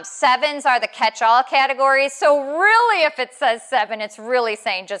 7s are the catch-all categories. So really, if it says 7, it's really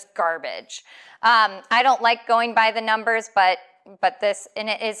saying just garbage. I don't like going by the numbers, but this, and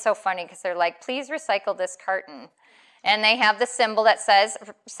it is so funny because they're like, please recycle this carton. And they have the symbol that says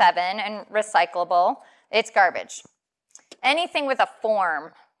 7 and recyclable. It's garbage. Anything with a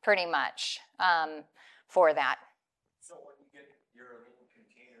form, pretty much, for that. So when you get your little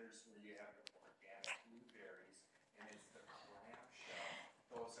containers where you have the organic blueberries and it's the clamshell,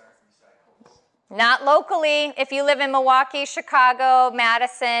 those aren't recyclable? Not locally. If you live in Milwaukee, Chicago,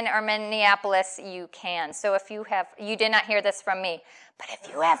 Madison, or Minneapolis, you can. So if you did not hear this from me, but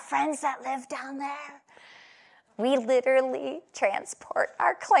if you have friends that live down there, we literally transport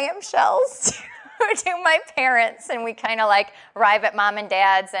our clamshells to my parents, and we kind of like arrive at mom and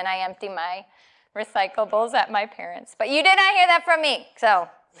dad's, and I empty my recyclables at my parents. But you did not hear that from me, so.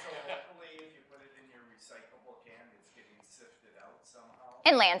 So hopefully if you put it in your recyclable can, it's getting sifted out somehow?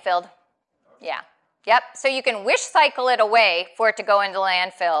 And landfilled. Yeah. Yep. So you can wish cycle it away for it to go into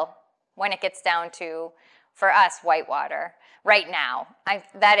landfill when it gets down to, for us, whitewater. Right now.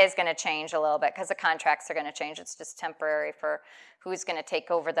 That is going to change a little bit because the contracts are going to change. It's just temporary for who's going to take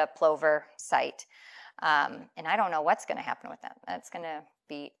over the Plover site. And I don't know what's going to happen with that. That's going to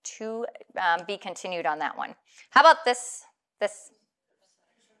be be continued on that one. How about this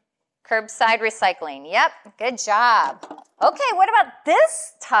curbside recycling? Yep, good job. Okay, what about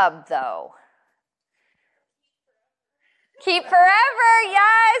this tub, though? Keep forever,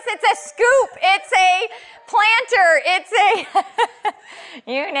 yes. It's a scoop. It's a planter. It's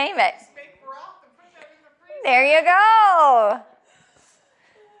a, you name it. There you go.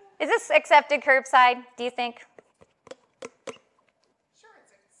 Is this accepted curbside, do you think?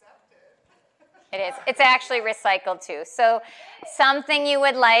 It is. It's actually recycled too. So something you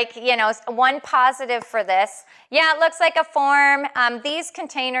would like, you know, one positive for this. Yeah, it looks like a form. These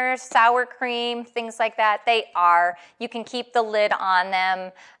containers, sour cream, things like that, they are. You can keep the lid on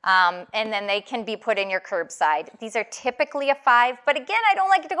them, and then they can be put in your curbside. These are typically a 5, but again, I don't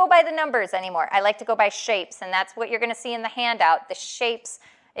like to go by the numbers anymore. I like to go by shapes, and that's what you're going to see in the handout. The shapes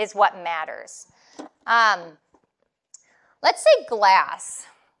is what matters. Let's say glass.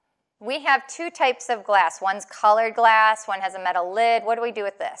 We have 2 types of glass. One's colored glass, one has a metal lid. What do we do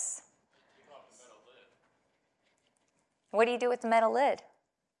with this? What do you do with the metal lid?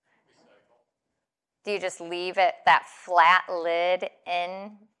 Do you just leave it, that flat lid,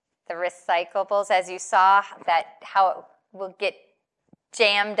 in the recyclables, as you saw, that how it will get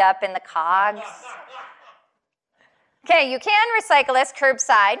jammed up in the cogs? Okay, you can recycle this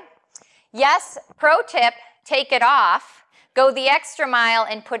curbside. Yes, pro tip, take it off. Go the extra mile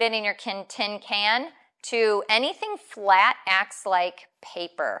and put it in your tin can. To anything flat acts like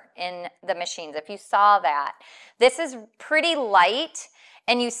paper in the machines. If you saw that, this is pretty light,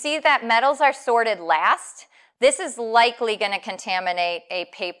 and you see that metals are sorted last. This is likely going to contaminate a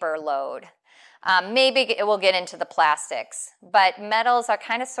paper load. Maybe it will get into the plastics, but metals are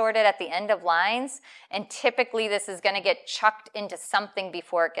kind of sorted at the end of lines, and typically this is going to get chucked into something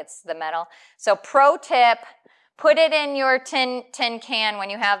before it gets to the metal. So pro tip, put it in your tin can when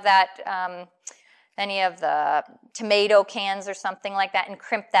you have that, any of the tomato cans or something like that, and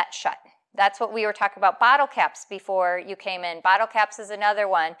crimp that shut. That's what we were talking about bottle caps before you came in. Bottle caps is another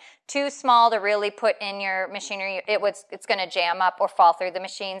one. Too small to really put in your machinery. It's going to jam up or fall through the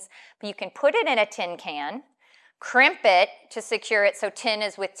machines. But you can put it in a tin can, crimp it to secure it so tin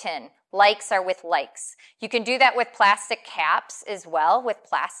is with tin. Likes are with likes. You can do that with plastic caps as well, with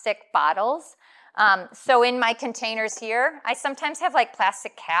plastic bottles. So in my containers here, I sometimes have like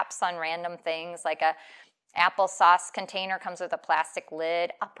plastic caps on random things, like a applesauce container comes with a plastic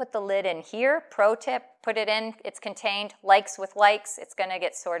lid. I'll put the lid in here. Pro tip, put it in, it's contained. Likes with likes, it's going to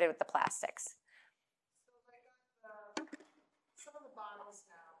get sorted with the plastics. So like some of the bottles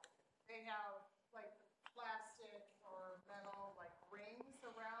now, they have like plastic or metal like rings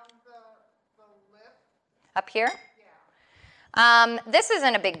around the lip. Up here? Yeah. This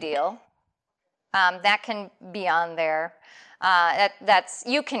isn't a big deal. That can be on there.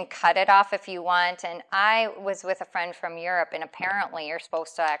 You can cut it off if you want. And I was with a friend from Europe, and apparently you're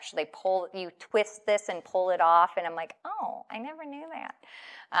supposed to actually you twist this and pull it off. And I'm like, oh, I never knew that.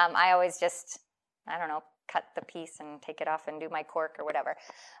 I always just, I don't know, cut the piece and take it off and do my cork or whatever.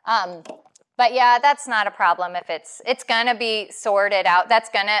 But yeah, that's not a problem if it's gonna be sorted out. That's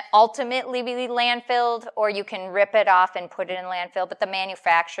gonna ultimately be landfilled, or you can rip it off and put it in landfill. But the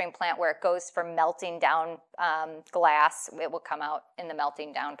manufacturing plant where it goes for melting down glass, it will come out in the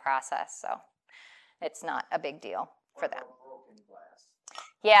melting down process. So it's not a big deal for them.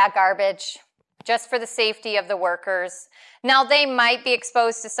 Yeah, garbage. Just for the safety of the workers. Now, they might be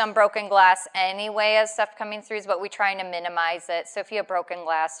exposed to some broken glass anyway as stuff coming through, but we're trying to minimize it. So if you have broken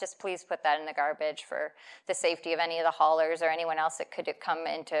glass, just please put that in the garbage for the safety of any of the haulers or anyone else that could come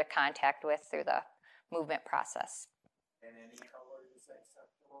into contact with through the movement process. And any color is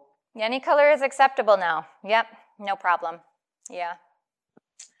acceptable? Any color is acceptable now. Yep, no problem. Yeah.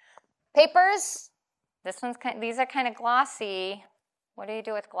 Papers. These are kind of glossy. What do you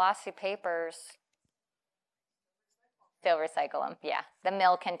do with glossy papers? They'll recycle them, yeah. The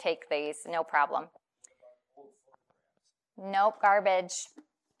mill can take these, no problem. Nope, garbage.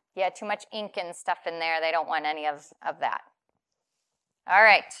 Yeah, too much ink and stuff in there. They don't want any of that. All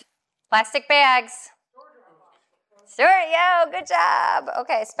right, plastic bags. Sure, yeah, good job.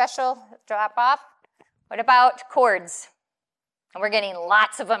 Okay, special drop off. What about cords? And we're getting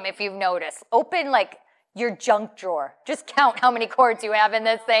lots of them if you've noticed. Open like your junk drawer. Just count how many cords you have in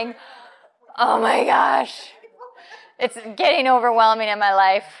this thing. Oh my gosh. It's getting overwhelming in my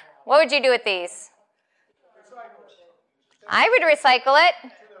life. What would you do with these? I would recycle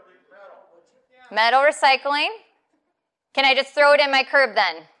it. Metal recycling. Can I just throw it in my curb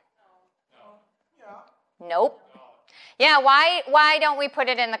then? Nope. Yeah, why don't we put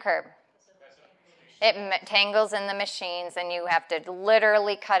it in the curb? It tangles in the machines, and you have to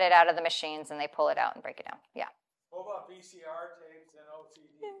literally cut it out of the machines, and they pull it out and break it down. Yeah. What about VCR tapes and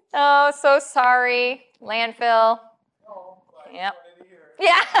OCD? Oh, so sorry. Landfill. No, but yep. I wanted to hear it.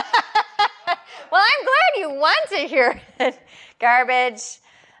 Yeah. Well, I'm glad you want to hear it. Garbage.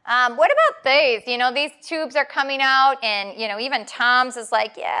 What about these? You know, these tubes are coming out, and, you know, even Tom's is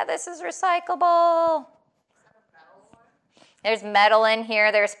like, yeah, this is recyclable. There's metal in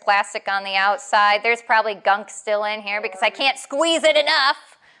here. There's plastic on the outside. There's probably gunk still in here because I can't squeeze it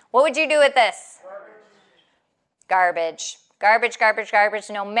enough. What would you do with this? Garbage. Garbage, garbage,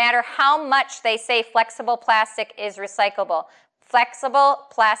 garbage. No matter how much they say flexible plastic is recyclable, flexible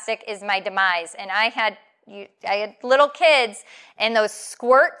plastic is my demise. And I had little kids, and those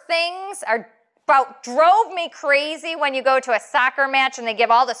squirt things drove me crazy when you go to a soccer match and they give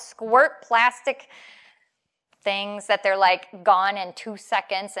all the squirt plastic things that they're like gone in 2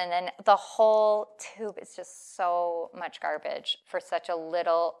 seconds, and then the whole tube is just so much garbage for such a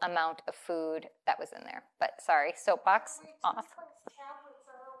little amount of food that was in there. But sorry, soapbox off.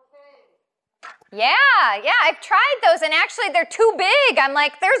 Yeah, I've tried those, and actually they're too big. I'm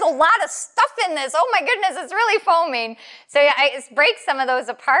like, there's a lot of stuff in this. Oh my goodness, it's really foaming. So yeah, I break some of those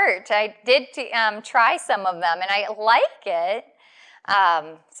apart. I did try some of them, and I like it.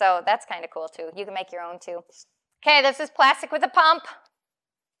 So that's kind of cool too. You can make your own too. Okay, this is plastic with a pump.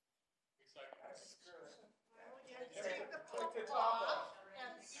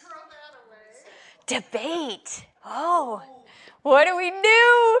 Debate. Oh, what do we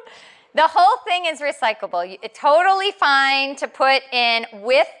do? The whole thing is recyclable. It's totally fine to put in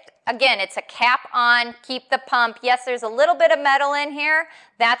with, again, it's a cap on, keep the pump. Yes, there's a little bit of metal in here.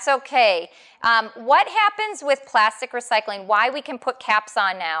 That's okay. What happens with plastic recycling, why we can put caps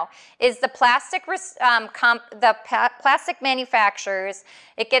on now, is the plastic plastic manufacturers,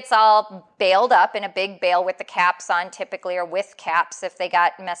 it gets all baled up in a big bale with the caps on typically, or with caps if they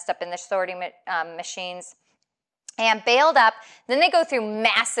got messed up in the sorting machines. And baled up, then they go through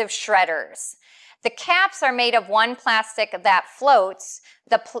massive shredders. The caps are made of one plastic that floats.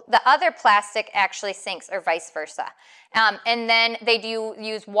 The other plastic actually sinks, or vice versa. And then they do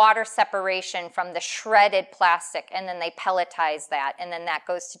use water separation from the shredded plastic, and then they pelletize that, and then that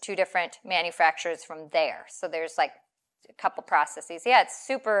goes to 2 different manufacturers from there. So there's like a couple processes. Yeah, it's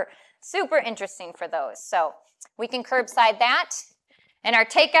super, super interesting for those. So we can curbside that. And our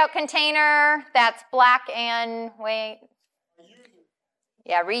takeout container, that's black and,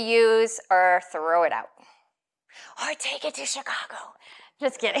 reuse or throw it out. Or take it to Chicago.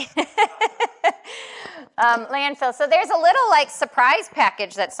 Just kidding. Landfill. So there's a little like surprise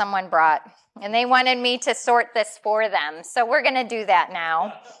package that someone brought, and they wanted me to sort this for them. So we're going to do that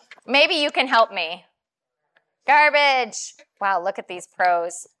now. Maybe you can help me. Garbage. Wow, look at these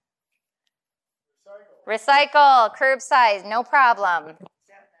pros. Recycle, curbside, no problem.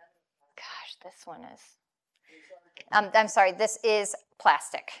 Gosh, this one is, I'm sorry, this is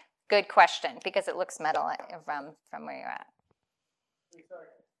plastic. Good question, because it looks metal from where you're at.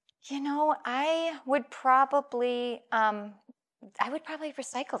 You know, I would probably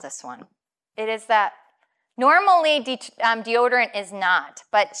recycle this one. It is that, normally deodorant is not,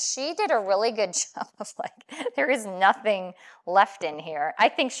 but she did a really good job of like, there is nothing left in here. I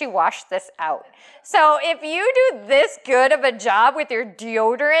think she washed this out. So if you do this good of a job with your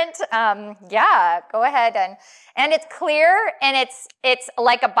deodorant, yeah, go ahead. And it's clear, and it's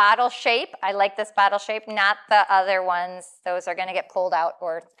like a bottle shape. I like this bottle shape, not the other ones. Those are gonna get pulled out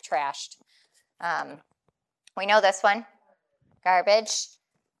or trashed. We know this one, garbage,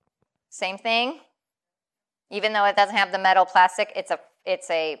 same thing. Even though it doesn't have the metal plastic, it's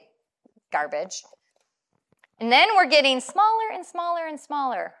a garbage. And then we're getting smaller and smaller and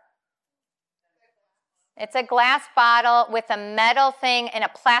smaller. It's a glass bottle with a metal thing and a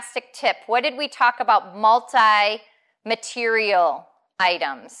plastic tip. What did we talk about? Multi-material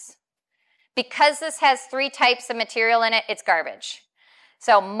items. Because this has 3 types of material in it, it's garbage.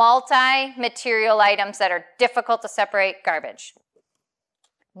 So multi-material items that are difficult to separate, garbage.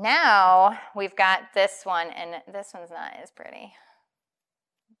 Now we've got this one, and this one's not as pretty.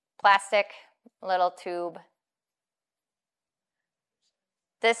 Plastic, little tube.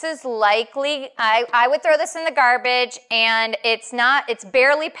 This is likely, I would throw this in the garbage, and it's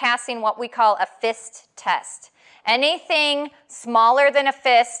barely passing what we call a fist test. Anything smaller than a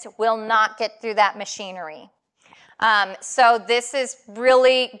fist will not get through that machinery. So this is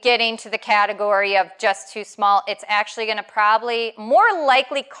really getting to the category of just too small. It's actually going to probably more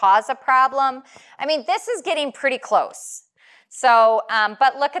likely cause a problem. I mean, this is getting pretty close. So,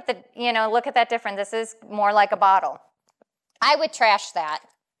 but look at that difference. This is more like a bottle. I would trash that.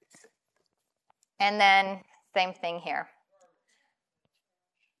 And then same thing here.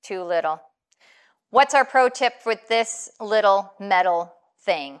 Too little. What's our pro tip with this little metal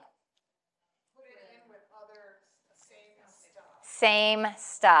thing? Same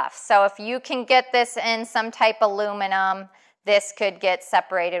stuff. So if you can get this in some type of aluminum, this could get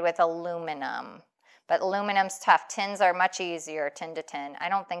separated with aluminum. But aluminum's tough. Tins are much easier, tin to tin. I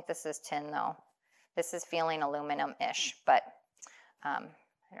don't think this is tin though. This is feeling aluminum-ish, but I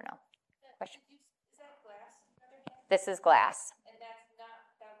don't know. Question? Is that glass? This is glass. And that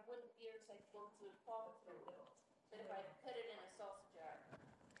wouldn't be recyclable to fall through. But if I put it in a salsa jar.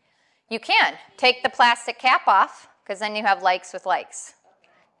 You can. Take the plastic cap off, because then you have likes with likes.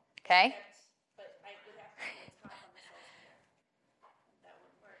 Okay? But I would have to put the top on the salsa jar. That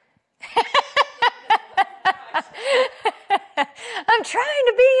wouldn't work. I'm trying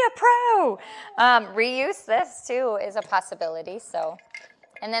to be a pro. Reuse this too is a possibility. So,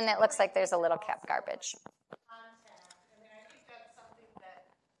 and then it looks like there's a little cap garbage. Contact. I mean, I think that's something that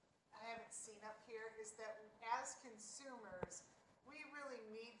I haven't seen up here is that as consumers, we really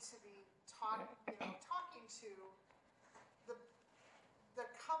need to be talking to the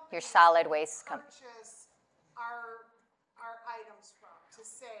companies Your solid waste that purchase our items from to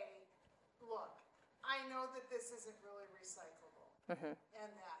say, look, I know that this isn't really recyclable,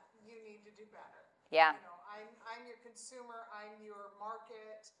 and that you need to do better. Yeah. You know, I'm your consumer. I'm your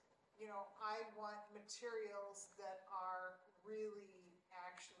market. You know, I want materials that are really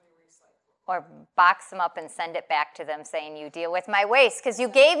actually recyclable. Or box them up and send it back to them saying, you deal with my waste because you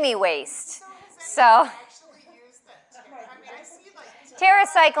gave me waste. So Actually use that. I mean, I see like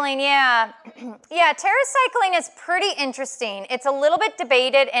TerraCycling, yeah. Yeah, TerraCycling is pretty interesting. It's a little bit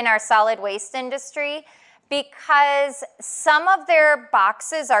debated in our solid waste industry because some of their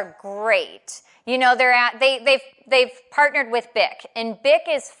boxes are great. You know, they've partnered with BIC, and BIC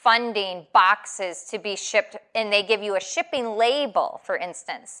is funding boxes to be shipped, and they give you a shipping label, for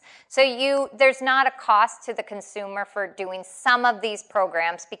instance. So there's not a cost to the consumer for doing some of these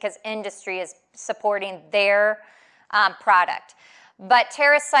programs because industry is supporting their product. But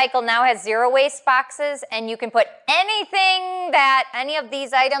TerraCycle now has zero waste boxes, and you can put any of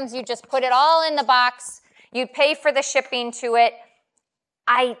these items, you just put it all in the box. You pay for the shipping to it.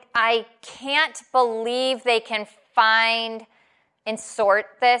 I can't believe they can find and sort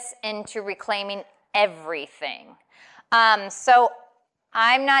this into reclaiming everything. So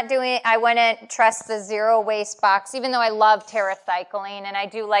I wouldn't trust the zero waste box, even though I love TerraCycling, and I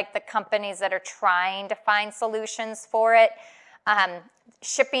do like the companies that are trying to find solutions for it.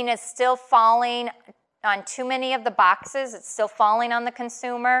 Shipping is still falling on too many of the boxes. It's still falling on the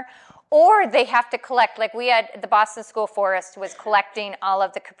consumer. Or they have to collect, like we had, the Boston School Forest was collecting all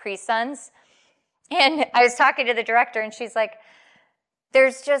of the Capri Suns. And I was talking to the director, and she's like,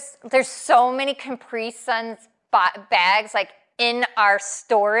 there's so many Capri Suns bags like in our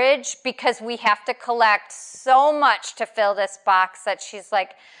storage because we have to collect so much to fill this box that she's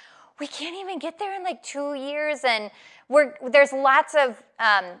like, we can't even get there in like 2 years, and there's lots of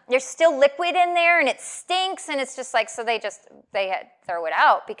there's still liquid in there, and it stinks, and it's just like, so they throw it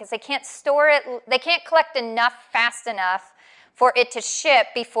out because they can't store it. They can't collect enough fast enough for it to ship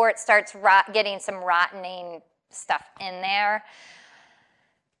before it starts getting some rotting stuff in there.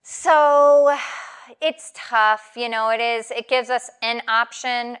 So it's tough, you know. It is. It gives us an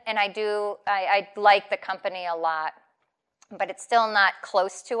option, and I like the company a lot, but it's still not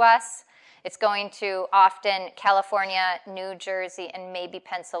close to us. It's going to often California, New Jersey, and maybe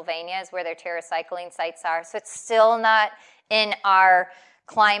Pennsylvania is where their TerraCycling sites are. So it's still not in our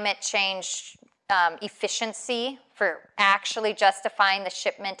climate change efficiency for actually justifying the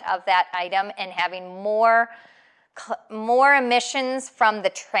shipment of that item and having more emissions from the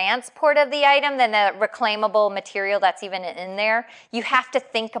transport of the item than the reclaimable material that's even in there. You have to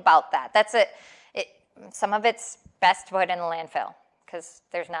think about that. Some of it's best to put in a landfill because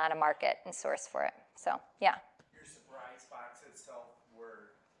there's not a market and source for it. So, yeah. Your surprise box itself,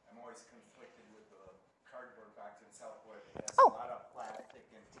 where I'm always conflicted with the cardboard box itself, where it has a lot of plastic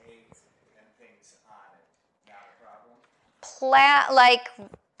and tapes and things on it. Not a problem?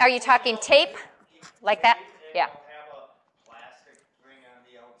 Are you talking tape? Like that? Yeah. Have a plastic ring on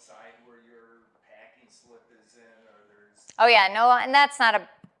the outside where your packing slip is in, or there's... Oh, yeah, no, and that's not a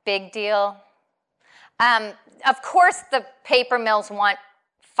big deal. Of course, the paper mills want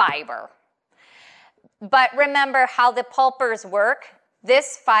fiber. But remember how the pulpers work.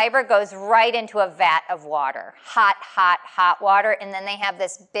 This fiber goes right into a vat of water, hot, hot, hot water, and then they have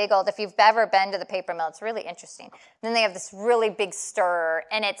this big old, if you've ever been to the paper mill, it's really interesting. Then they have this really big stirrer,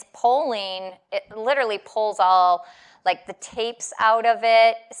 and it's pulling, it literally pulls all like the tapes out of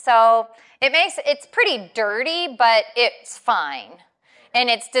it. So it's pretty dirty, but it's fine. And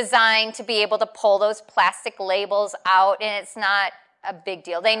it's designed to be able to pull those plastic labels out, and it's not a big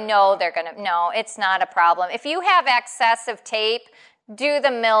deal. They know they're going to, no, it's not a problem. If you have excessive tape, do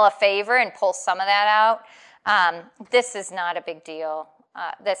the mill a favor and pull some of that out. This is not a big deal.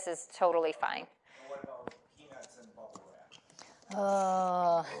 This is totally fine. And what about peanuts and bubble wrap?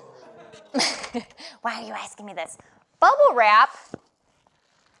 Oh. Why are you asking me this? Bubble wrap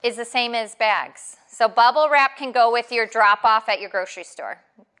is the same as bags. So bubble wrap can go with your drop-off at your grocery store.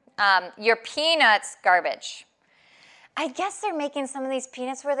 Your peanuts, garbage. I guess they're making some of these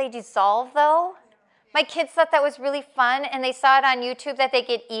peanuts where they dissolve, though. My kids thought that was really fun, and they saw it on YouTube that they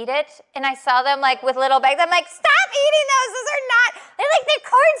could eat it. And I saw them like with little bags. I'm like, stop eating those. Those are not. They're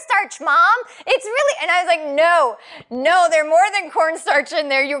cornstarch, Mom. It's really. And I was like, no, they're more than cornstarch in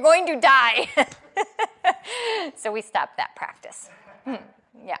there. You're going to die. So we stopped that practice.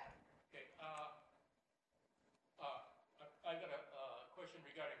 Yeah. Okay. I got a question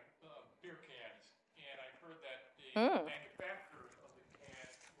regarding beer cans, and I heard that the manufacturers of the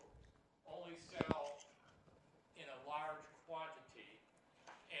cans will only sell in a large quantity,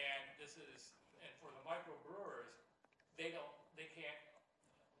 and for the microbrewers, they can't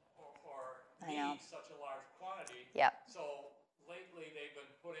or need such a large quantity. Yep. So lately they've been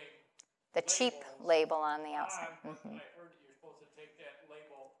putting The cheap label on the outside. I heard that you're supposed to take that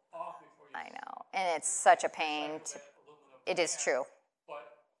label off before you. I know, and it's such a pain. It is true. But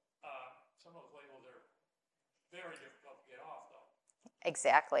some of those labels are very difficult to get off, though.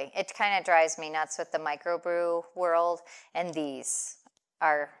 Exactly. It kind of drives me nuts with the microbrew world, and these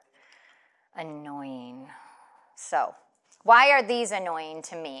are annoying. So, why are these annoying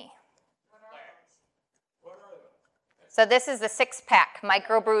to me? So this is the 6-pack,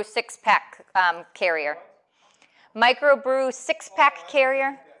 microbrew 6-pack carrier. Microbrew 6-pack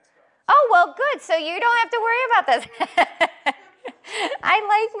carrier. Oh, well, good. So you don't have to worry about this.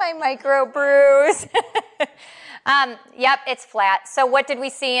 I like my microbrews. Yep, it's flat. So what did we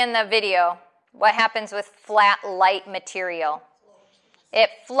see in the video? What happens with flat, light material? It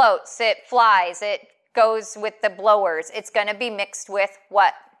floats, it flies, it goes with the blowers. It's going to be mixed with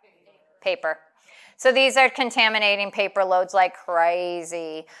what? Paper. So these are contaminating paper loads like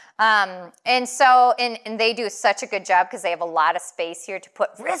crazy. And they do such a good job because they have a lot of space here to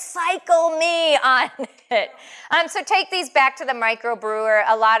put recycle me on it. So take these back to the microbrewer.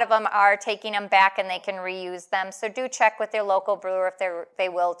 A lot of them are taking them back and they can reuse them. So do check with your local brewer if they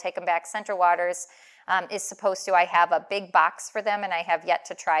will take them back. Central Waters is supposed to. I have a big box for them and I have yet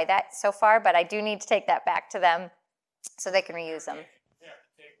to try that so far, but I do need to take that back to them so they can reuse them.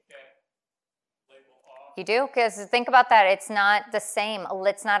 You do? Because think about that. It's not the same.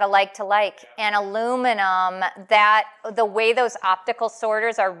 It's not a like-to-like. And aluminum, the way those optical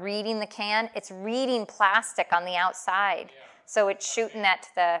sorters are reading the can, it's reading plastic on the outside. Yeah. So it's shooting that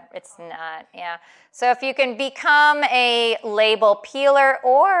to it's not, yeah. So if you can become a label peeler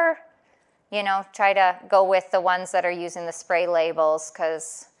or, try to go with the ones that are using the spray labels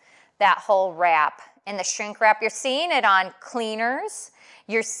because that whole wrap and the shrink wrap, you're seeing it on cleaners.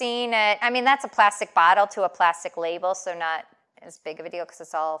 You're seeing it, that's a plastic bottle to a plastic label, so not as big of a deal because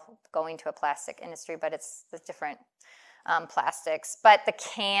it's all going to a plastic industry, but it's the different plastics. But the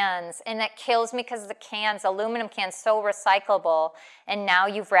cans, and that kills me because the cans, aluminum cans, so recyclable, and now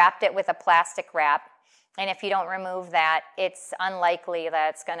you've wrapped it with a plastic wrap. And if you don't remove that, it's unlikely that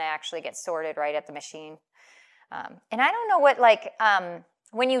it's going to actually get sorted right at the machine. And I don't know what,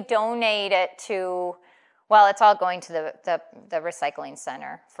 when you donate it to... Well, it's all going to the recycling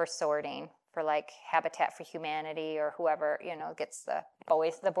center for sorting, for Habitat for Humanity or whoever, gets the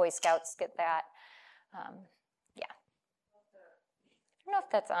Boy Scouts get that. Yeah. I don't know if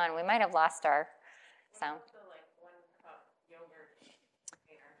that's on. We might have lost our sound.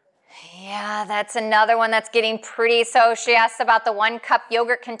 Yeah, that's another one that's getting pretty. So she asked about the 1-cup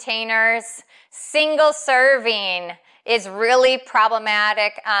yogurt containers. Single serving is really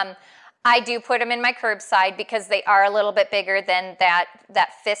problematic. I do put them in my curbside because they are a little bit bigger than that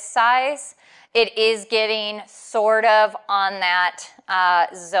fist size. It is getting sort of on that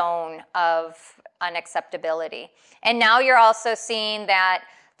zone of unacceptability. And now you're also seeing that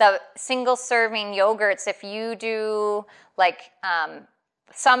the single serving yogurts, if you do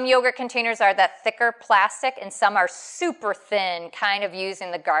some yogurt containers are that thicker plastic and some are super thin, kind of using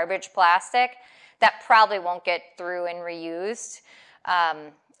the garbage plastic, that probably won't get through and reused.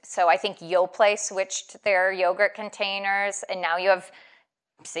 So I think Yoplait switched their yogurt containers, and now you have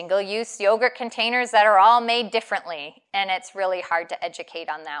single-use yogurt containers that are all made differently, and it's really hard to educate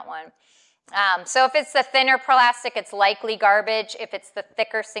on that one. So if it's the thinner plastic, it's likely garbage. If it's the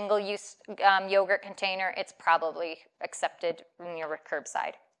thicker single-use yogurt container, it's probably accepted in your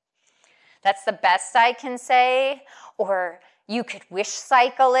curbside. That's the best I can say. Or you could wish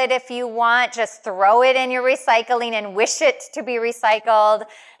cycle it if you want. Just throw it in your recycling and wish it to be recycled.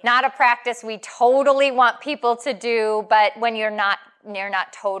 Not a practice we totally want people to do, but when you're not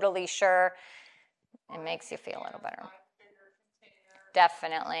totally sure, it makes you feel a little better.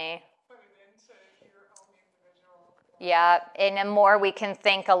 Definitely. Yeah, and the more we can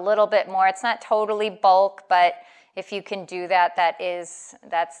think a little bit more, it's not totally bulk, but if you can do that, it is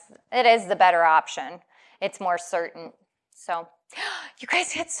the better option. It's more certain. So, you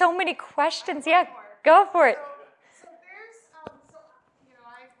guys had so many questions. Yeah, go for it. So there's, I've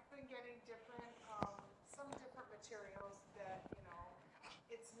been getting some different materials that,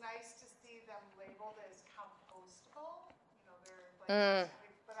 it's nice to see them labeled as compostable. They're like,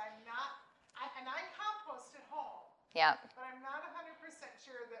 but I'm not, and I compost at home. Yeah. But I'm not 100%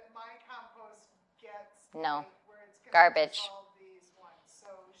 sure that my compost gets no where it's garbage. These ones. So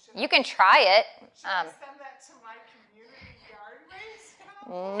you can try it. Should I send that to my community yard waste?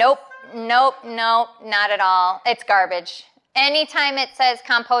 Nope, not at all. It's garbage. Anytime it says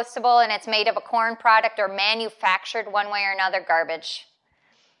compostable and it's made of a corn product or manufactured one way or another, garbage.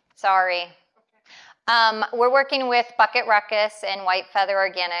 Sorry. We're working with Bucket Ruckus and White Feather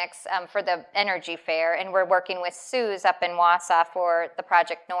Organics for the Energy Fair, and we're working with Sue's up in Wausau for the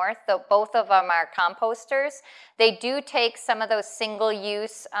Project North. Both of them are composters. They do take some of those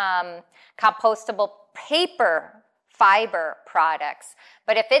single-use compostable paper fiber products,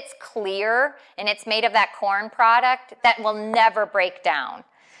 but if it's clear and it's made of that corn product, that will never break down.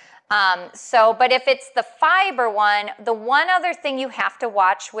 But if it's the fiber one, the one other thing you have to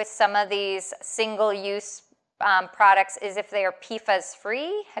watch with some of these single-use products is if they are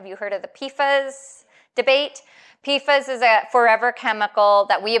PFAS-free. Have you heard of the PFAS debate? PFAS is a forever chemical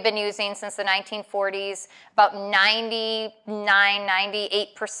that we have been using since the 1940s. About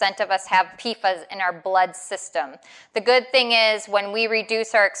 98% of us have PFAS in our blood system. The good thing is when we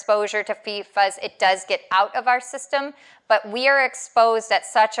reduce our exposure to PFAS, it does get out of our system, but we are exposed at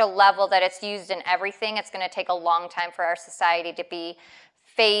such a level that it's used in everything. It's going to take a long time for our society to be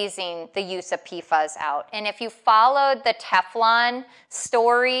phasing the use of PFAS out. And if you followed the Teflon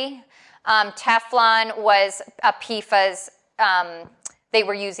story, Teflon was a PFAS, they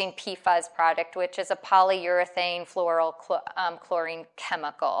were using PFAS product, which is a polyurethane fluoryl chlorine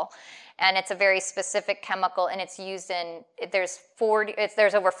chemical. And it's a very specific chemical, and it's used in, there's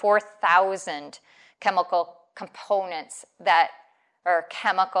over 4,000 chemical components that are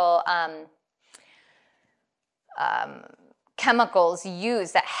chemicals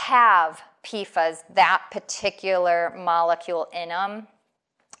used that have PFAS, that particular molecule in them.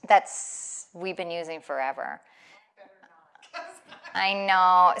 We've been using forever. I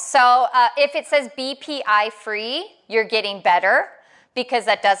know. So if it says BPI free, you're getting better because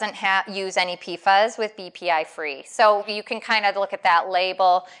that doesn't use any PFAS with BPI free. So you can kind of look at that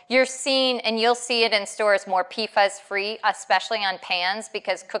label. You're seeing, and you'll see it in stores, more PFAS free, especially on pans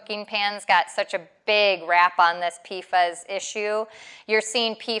because cooking pans got such a big rap on this PFAS issue. You're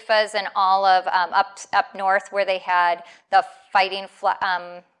seeing PFAS in all of up north where they had the firefighting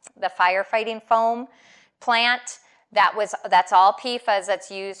foam plant. That's all PFAS that's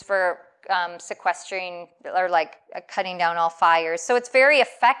used for sequestering or like cutting down all fires. So it's very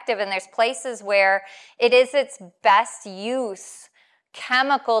effective, and there's places where it is its best use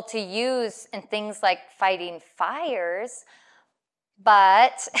chemical to use in things like fighting fires,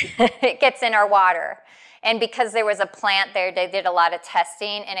 but it gets in our water. And because there was a plant there, they did a lot of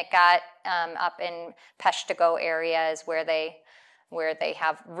testing, and it got up in Peshtigo areas where they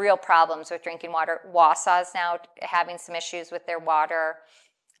have real problems with drinking water. Wausau's now having some issues with their water.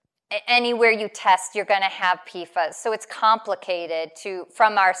 Anywhere you test, you're going to have PFAS. So it's complicated.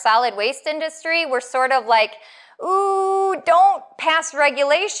 From our solid waste industry, we're sort of like, ooh, don't pass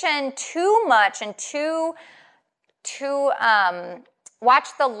regulation too much and watch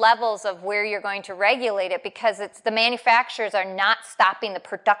the levels of where you're going to regulate it because the manufacturers are not stopping the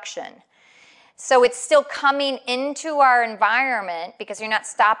production. So it's still coming into our environment because you're not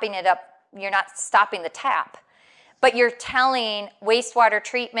stopping it up, you're not stopping the tap. But you're telling wastewater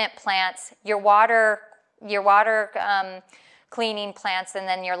treatment plants, your water cleaning plants, and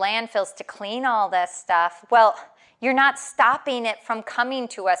then your landfills to clean all this stuff. Well, you're not stopping it from coming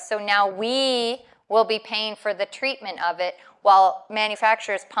to us. So now we will be paying for the treatment of it while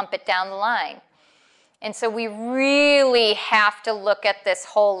manufacturers pump it down the line. And so we really have to look at this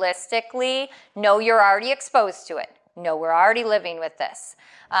holistically. No, you're already exposed to it. No, we're already living with this.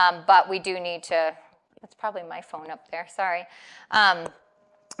 But we do need to, that's probably my phone up there, sorry.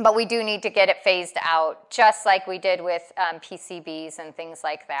 But we do need to get it phased out, just like we did with PCBs and things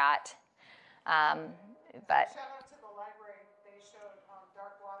like that. But Shout out to the library. They showed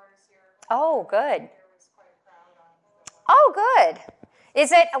Dark Waters here. oh, good. Here was quite proud on the Oh, good.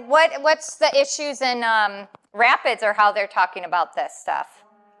 Is it what's the issues in Rapids, or how they're talking about this stuff?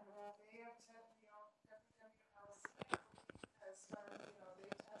 They have everything else has started, they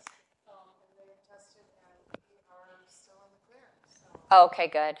tested, and they've tested, and we are still in the clear. So. Okay,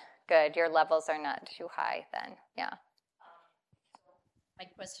 good, good. Your levels are not too high then. Yeah. My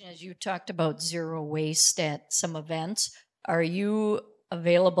question is, you talked about zero waste at some events. Are you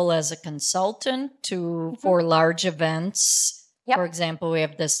available as a consultant for large events? Yep. For example, we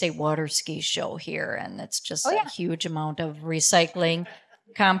have the State Water Ski Show here, and it's just yeah. a huge amount of recycling,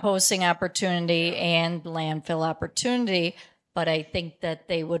 composting opportunity, and landfill opportunity. But I think that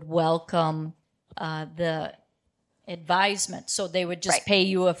they would welcome the advisement. So they would just pay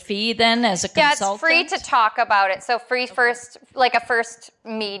you a fee then as a consultant? Yeah, it's free to talk about it. So free first, like a first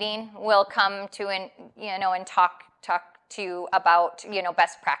meeting, we'll come to and talk to you about,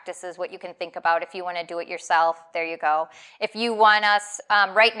 best practices, what you can think about. If you want to do it yourself, there you go. If you want us,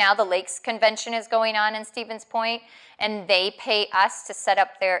 right now the Lakes Convention is going on in Stevens Point, and they pay us to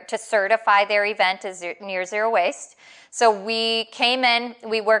to certify their event as near zero waste. So we came in,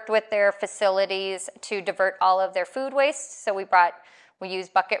 we worked with their facilities to divert all of their food waste. So we use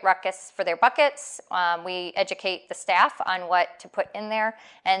Bucket Ruckus for their buckets. We educate the staff on what to put in there.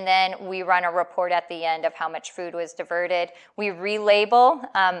 And then we run a report at the end of how much food was diverted. We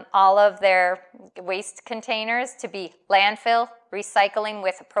relabel all of their waste containers to be landfill, recycling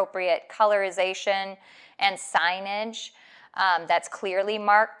with appropriate colorization and signage. That's clearly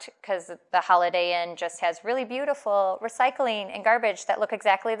marked, because the Holiday Inn just has really beautiful recycling and garbage that look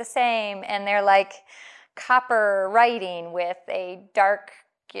exactly the same. And they're like copper writing with a dark,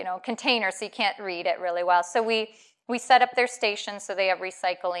 container, so you can't read it really well. So we set up their stations so they have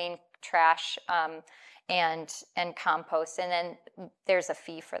recycling, trash, and compost, and then there's a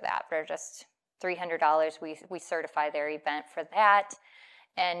fee for that. For just $300, we certify their event for that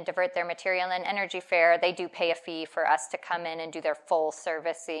and divert their material. And then Energy Fair, they do pay a fee for us to come in and do their full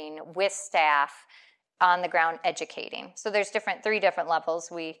servicing with staff on the ground educating. So there's 3 different levels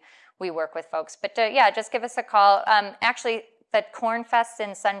we work with folks. But just give us a call. Actually, the Corn Fest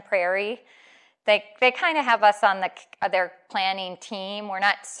in Sun Prairie, they kind of have us on their planning team. We're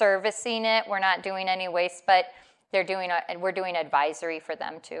not servicing it. We're not doing any waste, but we're doing advisory for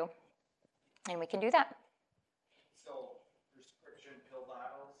them too. And we can do that. So, prescription pill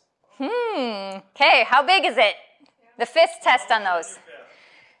bottles? Okay, how big is it? The fist test on those.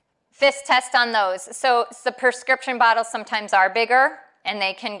 Fist test on those. So the prescription bottles sometimes are bigger, and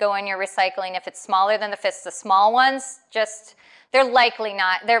they can go in your recycling. If it's smaller than the fist, the small ones, they're likely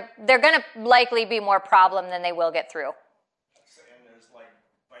not. They're going to likely be more problem than they will get through. And there's like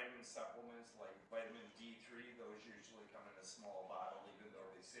vitamin supplements, like vitamin D3. Those usually come in a small bottle, even though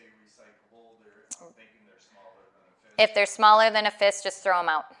they say recyclable. I'm thinking they're smaller than a fist. If they're smaller than a fist, just throw them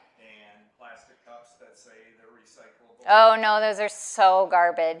out. And plastic cups that say they're recyclable. Oh no, those are so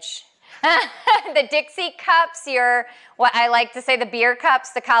garbage. The Dixie cups, what I like to say, the beer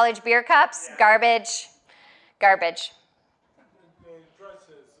cups, the college beer cups, garbage. The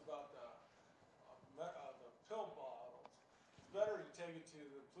address is about the pill bottles. It's better to take it to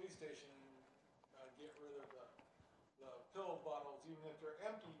the police station and get rid of the pill bottles, even if they're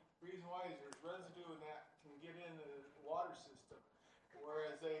empty. Reason why is there's residue in that can get into the water system,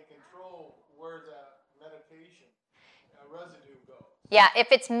 whereas they control where the medication residue goes. Yeah,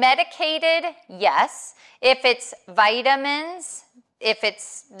 if it's medicated, yes. If it's vitamins,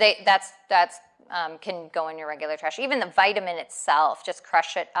 that's can go in your regular trash. Even the vitamin itself, just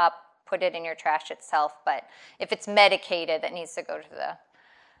crush it up, put it in your trash itself. But if it's medicated, that needs to go to the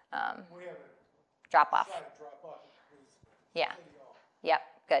drop off. Yeah. Yep.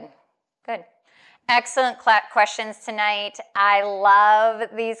 Good. Excellent questions tonight. I love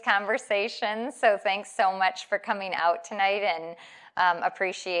these conversations. So thanks so much for coming out tonight, and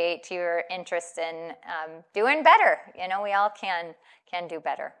appreciate your interest in doing better. We all can do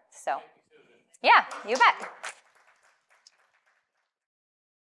better. So, yeah, you bet.